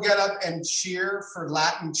people will get up and cheer for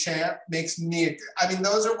Latin chant makes me,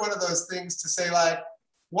 those are one of those things to say,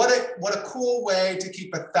 what a cool way to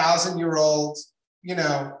keep 1,000-year-old,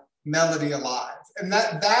 melody alive. And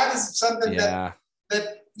that is something that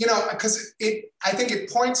because I think it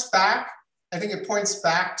points back. I think it points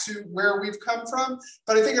back to where we've come from,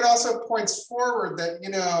 but I think it also points forward that,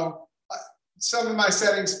 some of my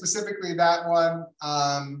settings, specifically that one,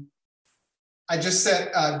 I just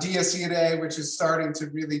set Dies Irae, which is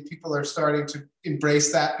people are starting to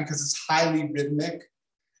embrace that because it's highly rhythmic.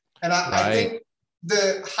 And I think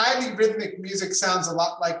the highly rhythmic music sounds a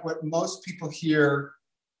lot like what most people hear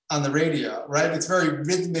on the radio, right? It's very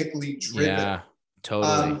rhythmically driven. Yeah,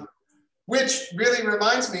 totally. Which really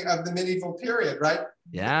reminds me of the medieval period, right?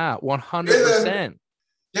 Yeah, 100%.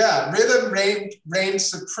 Rhythm reigned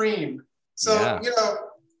supreme. So,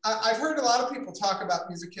 I've heard a lot of people talk about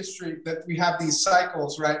music history, that we have these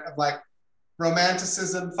cycles, right, of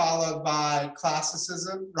romanticism followed by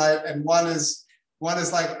classicism, right? And one is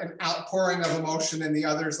like an outpouring of emotion, and the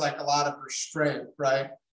other is like a lot of restraint, right?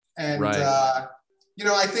 And I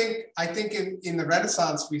think in the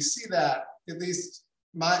Renaissance we see that, at least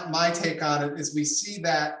my take on it is, we see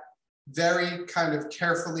that very kind of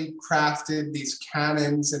carefully crafted, these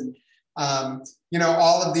canons and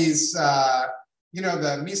all of these.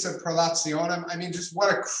 The Missa Prolationem. Just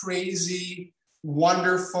what a crazy,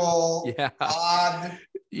 wonderful, odd.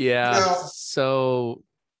 Yeah. So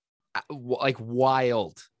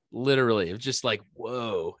wild, literally. It's just like,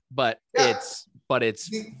 whoa. But it's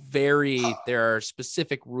very, there are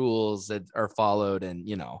specific rules that are followed, and,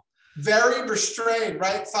 very restrained,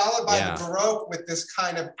 right? Followed by the Baroque with this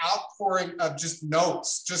kind of outpouring of just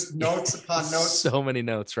notes upon notes. So many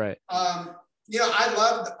notes, right? I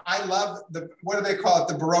love the, what do they call it?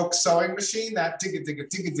 The Baroque sewing machine, that tigga tigga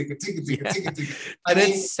tigga tigga tigga tigga tigga tigga.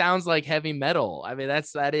 It sounds like heavy metal.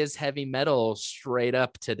 That is heavy metal straight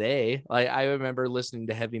up today. I remember listening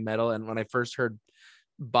to heavy metal, and when I first heard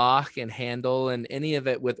Bach and Handel and any of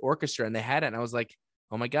it with orchestra, and they had it, and I was like,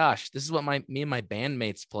 oh my gosh, this is what me and my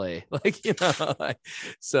bandmates play.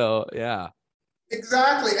 So yeah.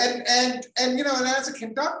 Exactly. And as a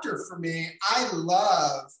conductor, for me, I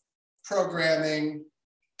love programming,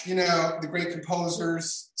 the great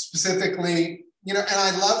composers specifically, and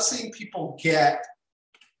I love seeing people get,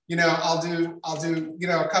 I'll do,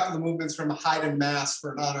 a couple of movements from a Haydn Mass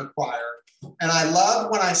for an honor choir. And I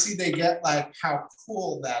love when I see they get how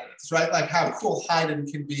cool that is, right? How cool Haydn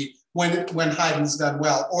can be when Haydn's done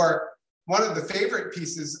well. Or one of the favorite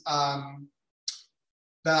pieces that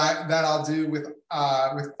I'll do with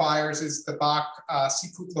choirs is the Bach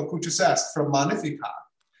Sicut Locutus Est from Magnificat.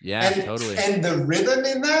 Yeah, totally. And the rhythm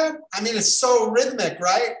in that, I mean, it's so rhythmic,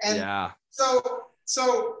 right? And yeah.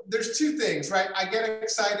 So there's two things, right? I get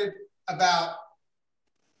excited about,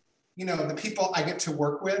 the people I get to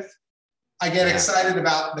work with. I get excited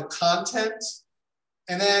about the content.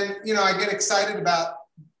 And then, I get excited about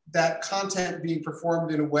that content being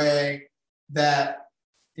performed in a way that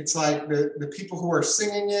it's like the people who are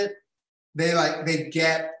singing it, they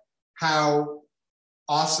get how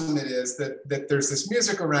awesome it is that there's this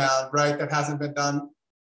music around, right, that hasn't been done,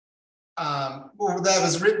 that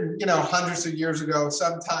was written, hundreds of years ago,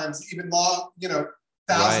 sometimes even long,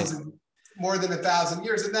 thousands, of, more than 1,000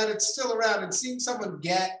 years, and then it's still around. And seeing someone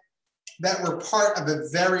get that we're part of a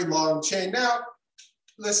very long chain. Now,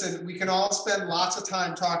 listen, we can all spend lots of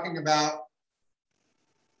time talking about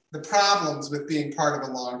the problems with being part of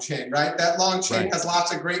a long chain, right? That long chain has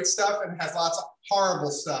lots of great stuff and has lots of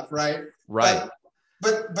horrible stuff, right? Right.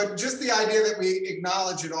 But just the idea that we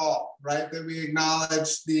acknowledge it all, right? That we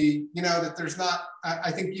acknowledge that there's not, I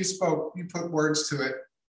think you put words to it,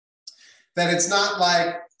 that it's not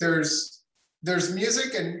like there's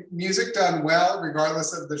music, and music done well,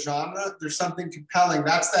 regardless of the genre, there's something compelling.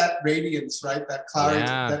 That's that radiance, right? That clarity,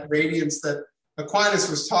 that radiance that Aquinas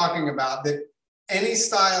was talking about, that any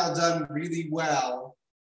style done really well,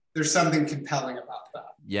 there's something compelling about that.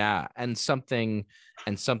 Yeah. And something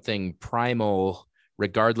primal,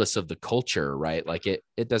 regardless of the culture, right? Like it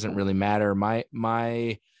doesn't really matter. My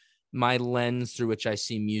lens through which I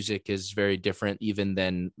see music is very different even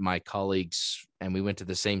than my colleagues, and we went to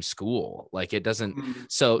the same school. Like it doesn't,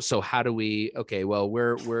 so how do we, okay, well,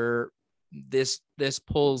 we're this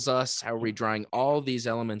pulls us, how are we drawing all these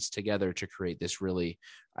elements together to create this really,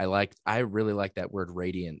 I really like that word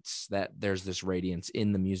radiance, that there's this radiance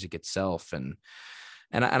in the music itself. And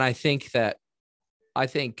I think,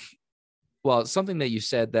 well, something that you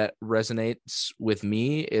said that resonates with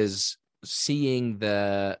me is seeing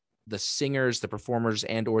the singers, the performers,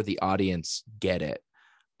 and or the audience get it,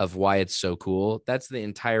 of why it's so cool. That's the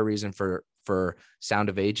entire reason for Sound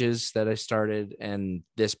of Ages that I started, and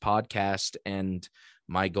this podcast. And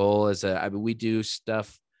my goal is we do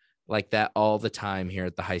stuff like that all the time here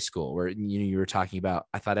at the high school, where you were talking about,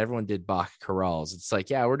 I thought everyone did Bach chorales. It's like,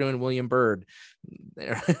 yeah, we're doing William Byrd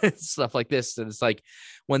stuff like this. And it's like,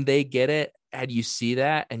 when they get it and you see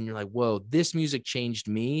that and you're like, whoa, this music changed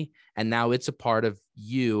me, and now it's a part of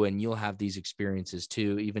you, and you'll have these experiences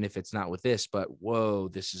too, even if it's not with this, but whoa,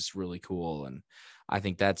 this is really cool. And I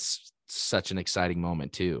think that's such an exciting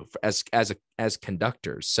moment too, as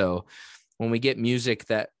conductors. So when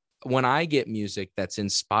I get music that's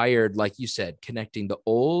inspired, like you said, connecting the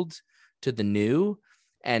old to the new,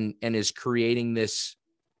 and is creating this,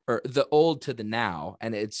 or the old to the now,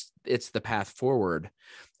 and it's the path forward,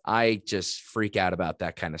 I just freak out about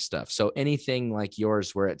that kind of stuff. So anything like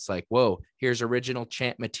yours, where it's like, whoa, here's original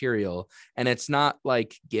chant material, and it's not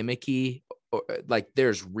like gimmicky, or like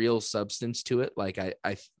there's real substance to it, like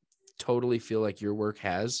I totally feel like your work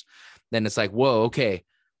has, then it's like, whoa, okay,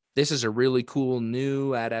 this is a really cool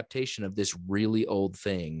new adaptation of this really old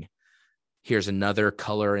thing. Here's another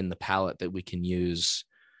color in the palette that we can use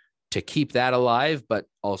to keep that alive, but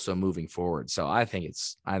also moving forward. So I think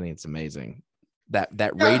it's amazing,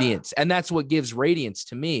 that radiance. And that's what gives radiance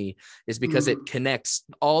to me, is because it connects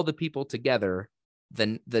all the people together,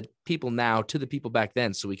 the people now to the people back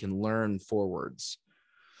then, so we can learn forwards.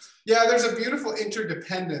 Yeah, there's a beautiful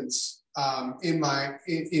interdependence in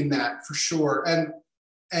that, for sure. And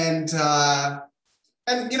again,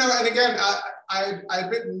 I've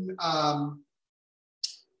written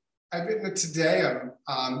a Te Deum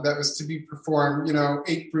that was to be performed.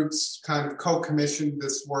 8 groups kind of co-commissioned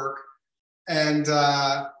this work, and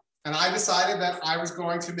I decided that I was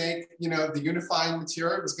going to make the unifying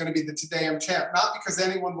material was going to be the Te Deum chant, not because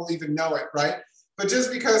anyone will even know it, right? But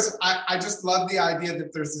just because I just love the idea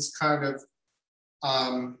that there's this kind of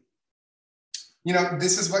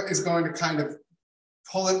this is what is going to kind of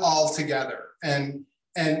pull it all together and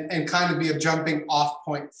kind of be a jumping off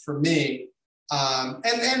point for me. And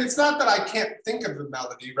it's not that I can't think of the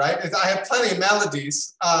melody, right? I have plenty of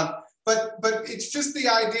melodies, but it's just the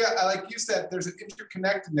idea, like you said, there's an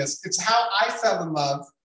interconnectedness. It's how I fell in love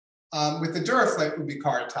with the Duraflate Ubi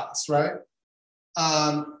Caritas, right?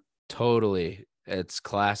 Totally. It's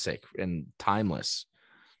classic and timeless.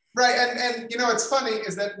 Right. And it's funny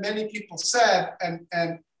is that many people said, and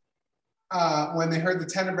when they heard the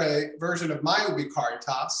Tenebrae version of my Ubi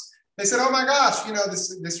Caritas, they said, "Oh my gosh,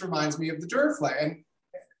 this reminds me of the Duraflate."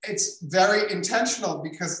 it's very intentional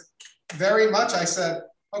because very much I said,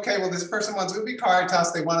 okay, well, this person wants Ubi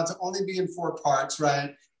Caritas. They want it to only be in 4 parts,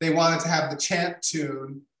 right? They wanted to have the chant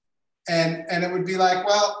tune. And it would be like,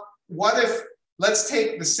 well, what if, let's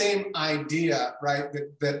take the same idea, right,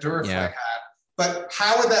 that Duraflame had, but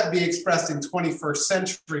how would that be expressed in 21st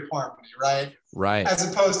century harmony, right? Right.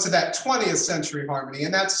 As opposed to that 20th century harmony.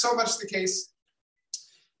 And that's so much the case.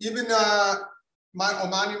 Even my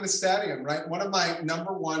Omani Mysterium, right? One of my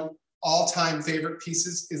number one all-time favorite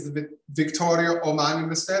pieces is the Victoria Omani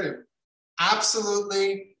Mysterium.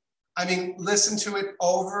 Absolutely. I mean, listen to it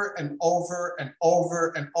over and over and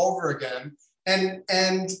over and over again.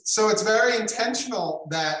 And so it's very intentional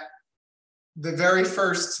that the very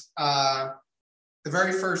first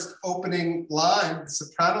opening line, the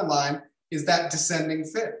soprano line, is that descending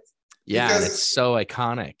fifth. Yeah, and it's so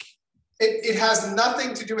iconic. It has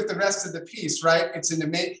nothing to do with the rest of the piece, right? It's in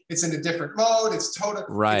a different mode. It's total.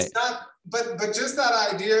 Right. It's not. But just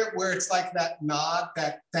that idea where it's like that nod,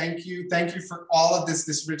 that thank you for all of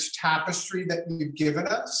this rich tapestry that you've given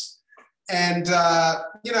us, and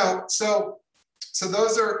so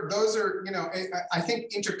those are I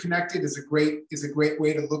think interconnected is a great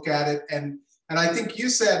way to look at it, and I think you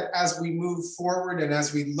said as we move forward and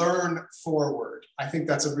as we learn forward, I think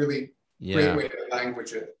that's a really great way to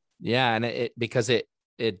language it. Yeah, and because it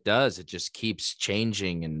just keeps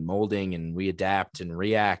changing and molding, and we adapt and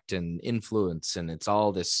react and influence, and it's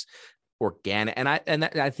all this organic. And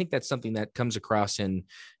I think that's something that comes across in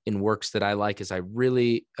works that I like, is I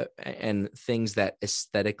really and things that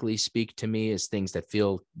aesthetically speak to me is things that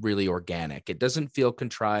feel really organic. It doesn't feel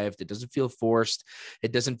contrived. It doesn't feel forced.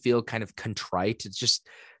 It doesn't feel kind of contrite. It's just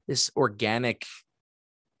this organic,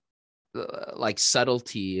 like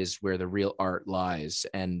subtlety is where the real art lies,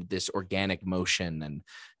 and this organic motion.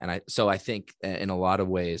 So I think in a lot of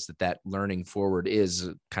ways that learning forward is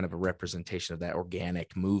kind of a representation of that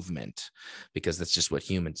organic movement, because that's just what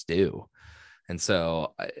humans do. And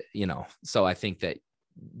so, so I think that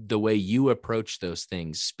the way you approach those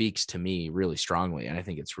things speaks to me really strongly. And I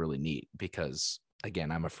think it's really neat because,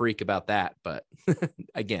 again, I'm a freak about that, but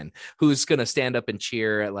again, who's going to stand up and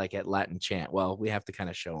cheer at Latin chant? Well, we have to kind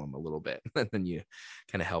of show them a little bit, and then you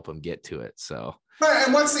kind of help them get to it. So, right.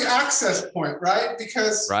 And what's the access point, right?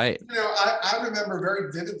 Because, right. I remember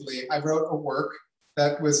very vividly, I wrote a work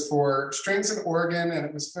that was for strings and organ, and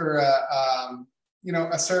it was for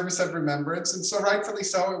a service of remembrance. And so rightfully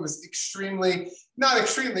so, it was not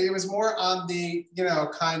extremely, it was more on the,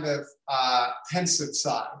 kind of pensive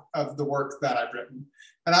side of the work that I've written.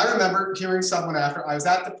 And I remember hearing someone after, I was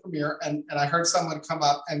at the premiere, and I heard someone come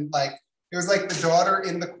up, and it was like the daughter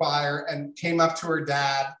in the choir, and came up to her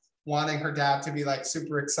dad, wanting her dad to be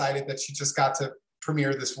super excited that she just got to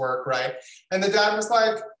premiere this work, right? And the dad was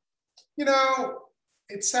like,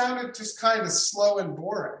 it sounded just kind of slow and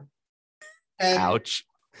boring. And ouch.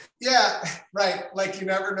 Yeah, right. Like, you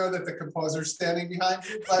never know that the composer's standing behind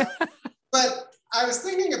you. But I was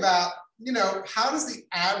thinking about, how does the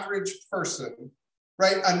average person,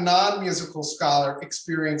 right, a non-musical scholar,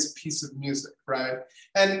 experience a piece of music, right?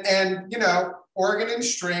 And organ and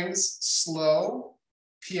strings, slow,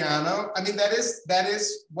 piano. I mean, that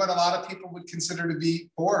is what a lot of people would consider to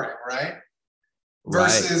be boring, right?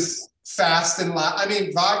 Versus fast and loud. I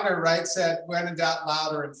mean, Wagner, right, said, when in doubt,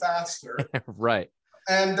 louder and faster. Right.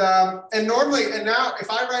 And normally, and now if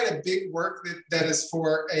I write a big work that is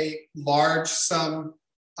for a large sum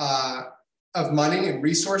of money and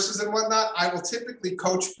resources and whatnot, I will typically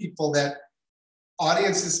coach people that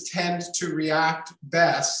audiences tend to react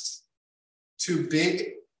best to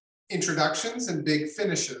big introductions and big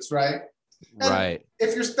finishes, right? And right.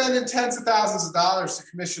 If you're spending tens of thousands of dollars to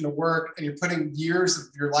commission a work and you're putting years of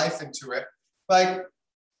your life into it,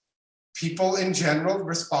 people in general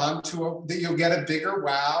respond to that you'll get a bigger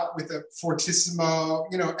wow with a fortissimo,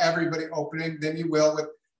 everybody opening than you will with,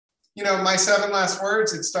 My Seven Last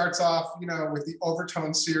Words. It starts off, with the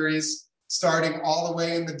overtone series, starting all the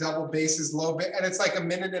way in the double basses, low bass, and it's like a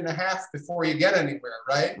minute and a half before you get anywhere,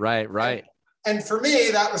 right? Right. And for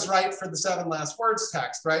me, that was right for the Seven Last Words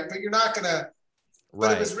text, right? But you're not going to,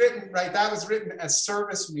 but it was written, right? That was written as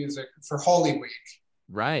service music for Holy Week.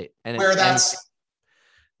 Right. And that's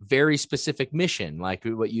very specific mission, like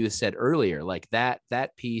what you said earlier, like that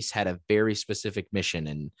piece had a very specific mission,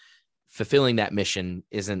 and fulfilling that mission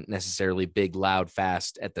isn't necessarily big, loud,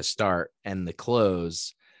 fast at the start, and the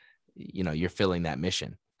close, you're filling that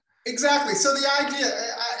mission. Exactly. So the idea,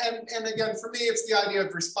 and again, for me, it's the idea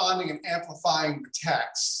of responding and amplifying the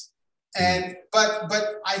text. And but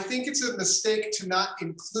I think it's a mistake to not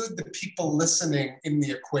include the people listening in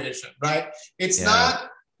the equation, right? It's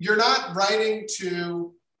not, you're not writing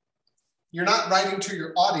to you're not writing to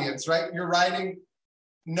your audience, right? You're writing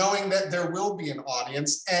knowing that there will be an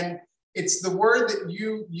audience. And it's the word that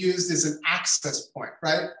you used is an access point,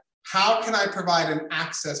 right? How can I provide an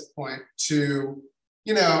access point to,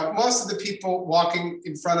 most of the people walking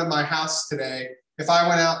in front of my house today, if I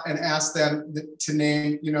went out and asked them to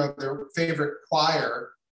name, their favorite choir,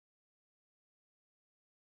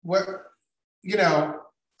 I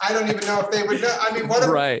don't even know if they would know. I mean, what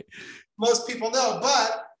right. Most people know,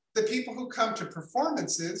 but the people who come to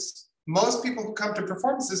performances, most people who come to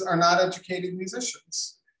performances are not educated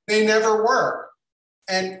musicians. They never were.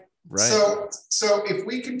 And so if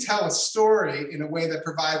we can tell a story in a way that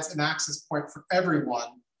provides an access point for everyone,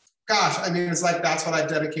 gosh, I mean, it's like, that's what I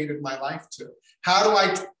dedicated my life to. How do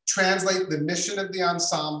I translate the mission of the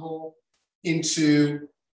ensemble into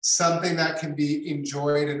something that can be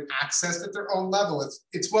enjoyed and accessed at their own level?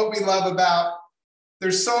 It's what we love about,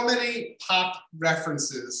 there's so many pop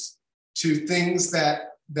references to things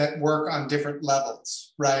that work on different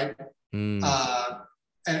levels, right? And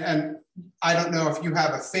I don't know if you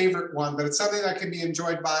have a favorite one, but it's something that can be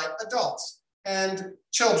enjoyed by adults and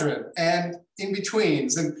children and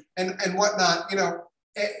in-betweens and whatnot,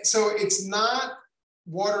 So it's not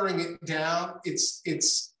watering it down.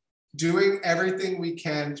 It's doing everything we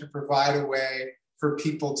can to provide a way for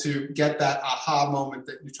people to get that aha moment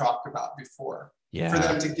that you talked about before. Yeah. For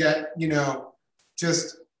them to get,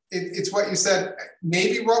 it's what you said.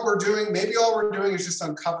 Maybe what we're doing, maybe all we're doing is just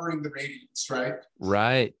uncovering the radiance, right?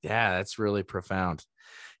 Right. Yeah, that's really profound.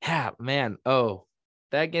 Yeah, man. Oh,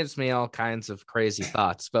 that gives me all kinds of crazy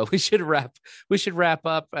thoughts, but we should wrap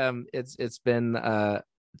up. It's been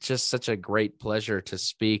just such a great pleasure to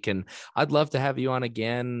speak, and I'd love to have you on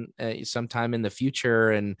again sometime in the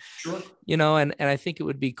future. And sure. And I think it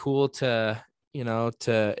would be cool to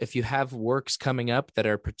if you have works coming up that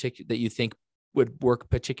are that you think would work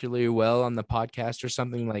particularly well on the podcast, or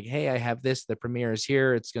something like, hey, I have this, the premiere is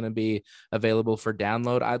here, it's going to be available for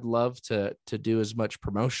download. I'd love to do as much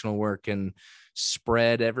promotional work and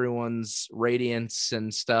spread everyone's radiance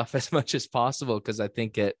and stuff as much as possible, because I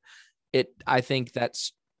think I think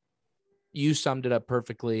that's, you summed it up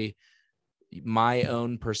perfectly. My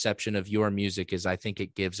own perception of your music is, I think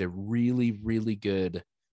it gives a really, really good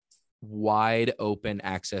wide open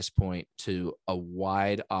access point to a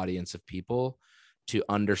wide audience of people to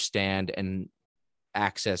understand and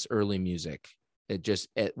access early music.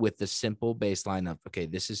 With the simple baseline of, okay,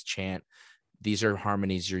 this is chant, these are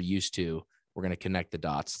harmonies you're used to, we're going to connect the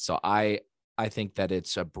dots. So I think that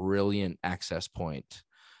it's a brilliant access point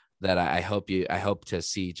that I hope to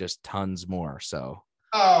see just tons more. So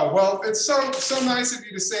oh, well, it's so nice of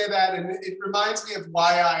you to say that, and it reminds me of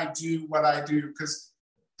why I do what I do, because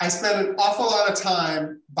I spend an awful lot of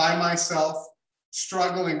time by myself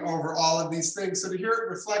struggling over all of these things. So to hear it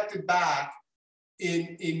reflected back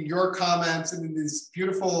in your comments and in these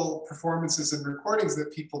beautiful performances and recordings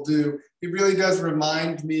that people do, it really does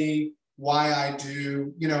remind me why I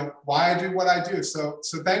do what I do. So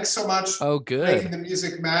thanks so much. Oh, good. For making the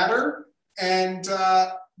music matter. And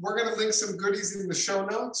we're going to link some goodies in the show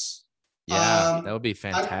notes. Yeah, that would be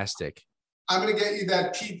fantastic. I'm going to get you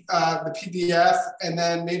that the PDF, and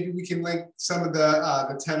then maybe we can link some of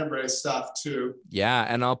the Tenebrae stuff too. Yeah,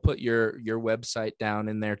 and I'll put your website down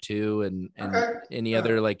in there too, and okay. Any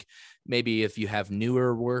other, like, maybe if you have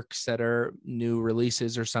newer works that are new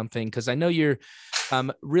releases or something, because I know you're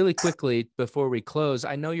really quickly before we close,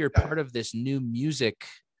 I know you're part of this new music.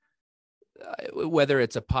 Whether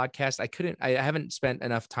it's a podcast, I haven't spent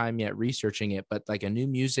enough time yet researching it, but like a new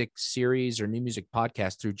music series or new music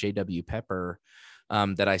podcast through JW Pepper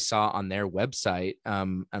that I saw on their website.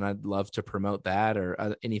 And I'd love to promote that,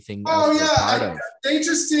 or anything. Oh yeah. They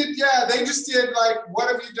just did like,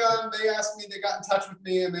 what have you done? They asked me, they got in touch with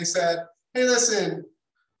me and they said, hey, listen,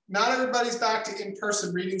 not everybody's back to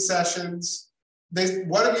in-person reading sessions.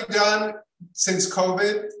 What have you done since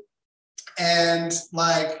COVID? And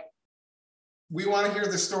like, we want to hear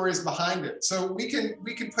the stories behind it. So we can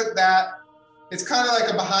put that. It's kind of like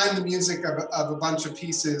a behind the music of a bunch of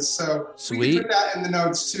pieces. So sweet. We can put that in the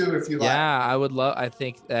notes too, if you like. Yeah, I would love, I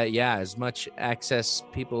think that, as much access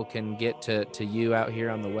people can get to you out here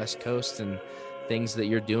on the West Coast and things that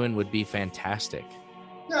you're doing would be fantastic.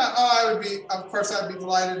 Yeah, I'd be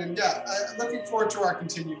delighted. And looking forward to our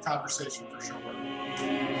continued conversation for sure.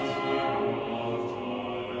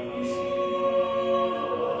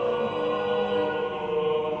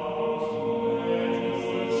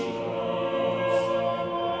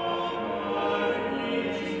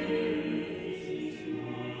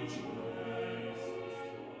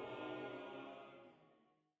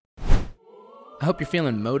 I hope you're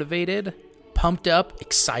feeling motivated, pumped up,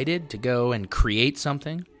 excited to go and create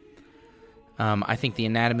something. I think the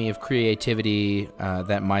anatomy of creativity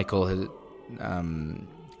that Michael has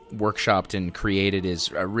workshopped and created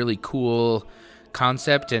is a really cool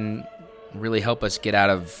concept and really help us get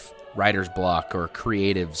out of writer's block or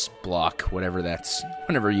creative's block, whatever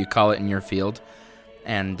you call it in your field.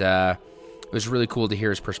 And it was really cool to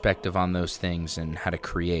hear his perspective on those things and how to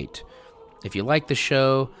create. If you like the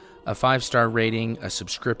show, a 5-star rating, a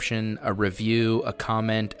subscription, a review, a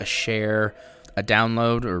comment, a share, a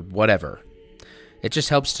download, or whatever. It just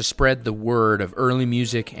helps to spread the word of early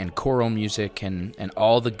music and choral music and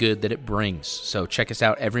all the good that it brings. So check us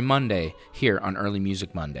out every Monday here on Early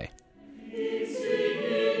Music Monday.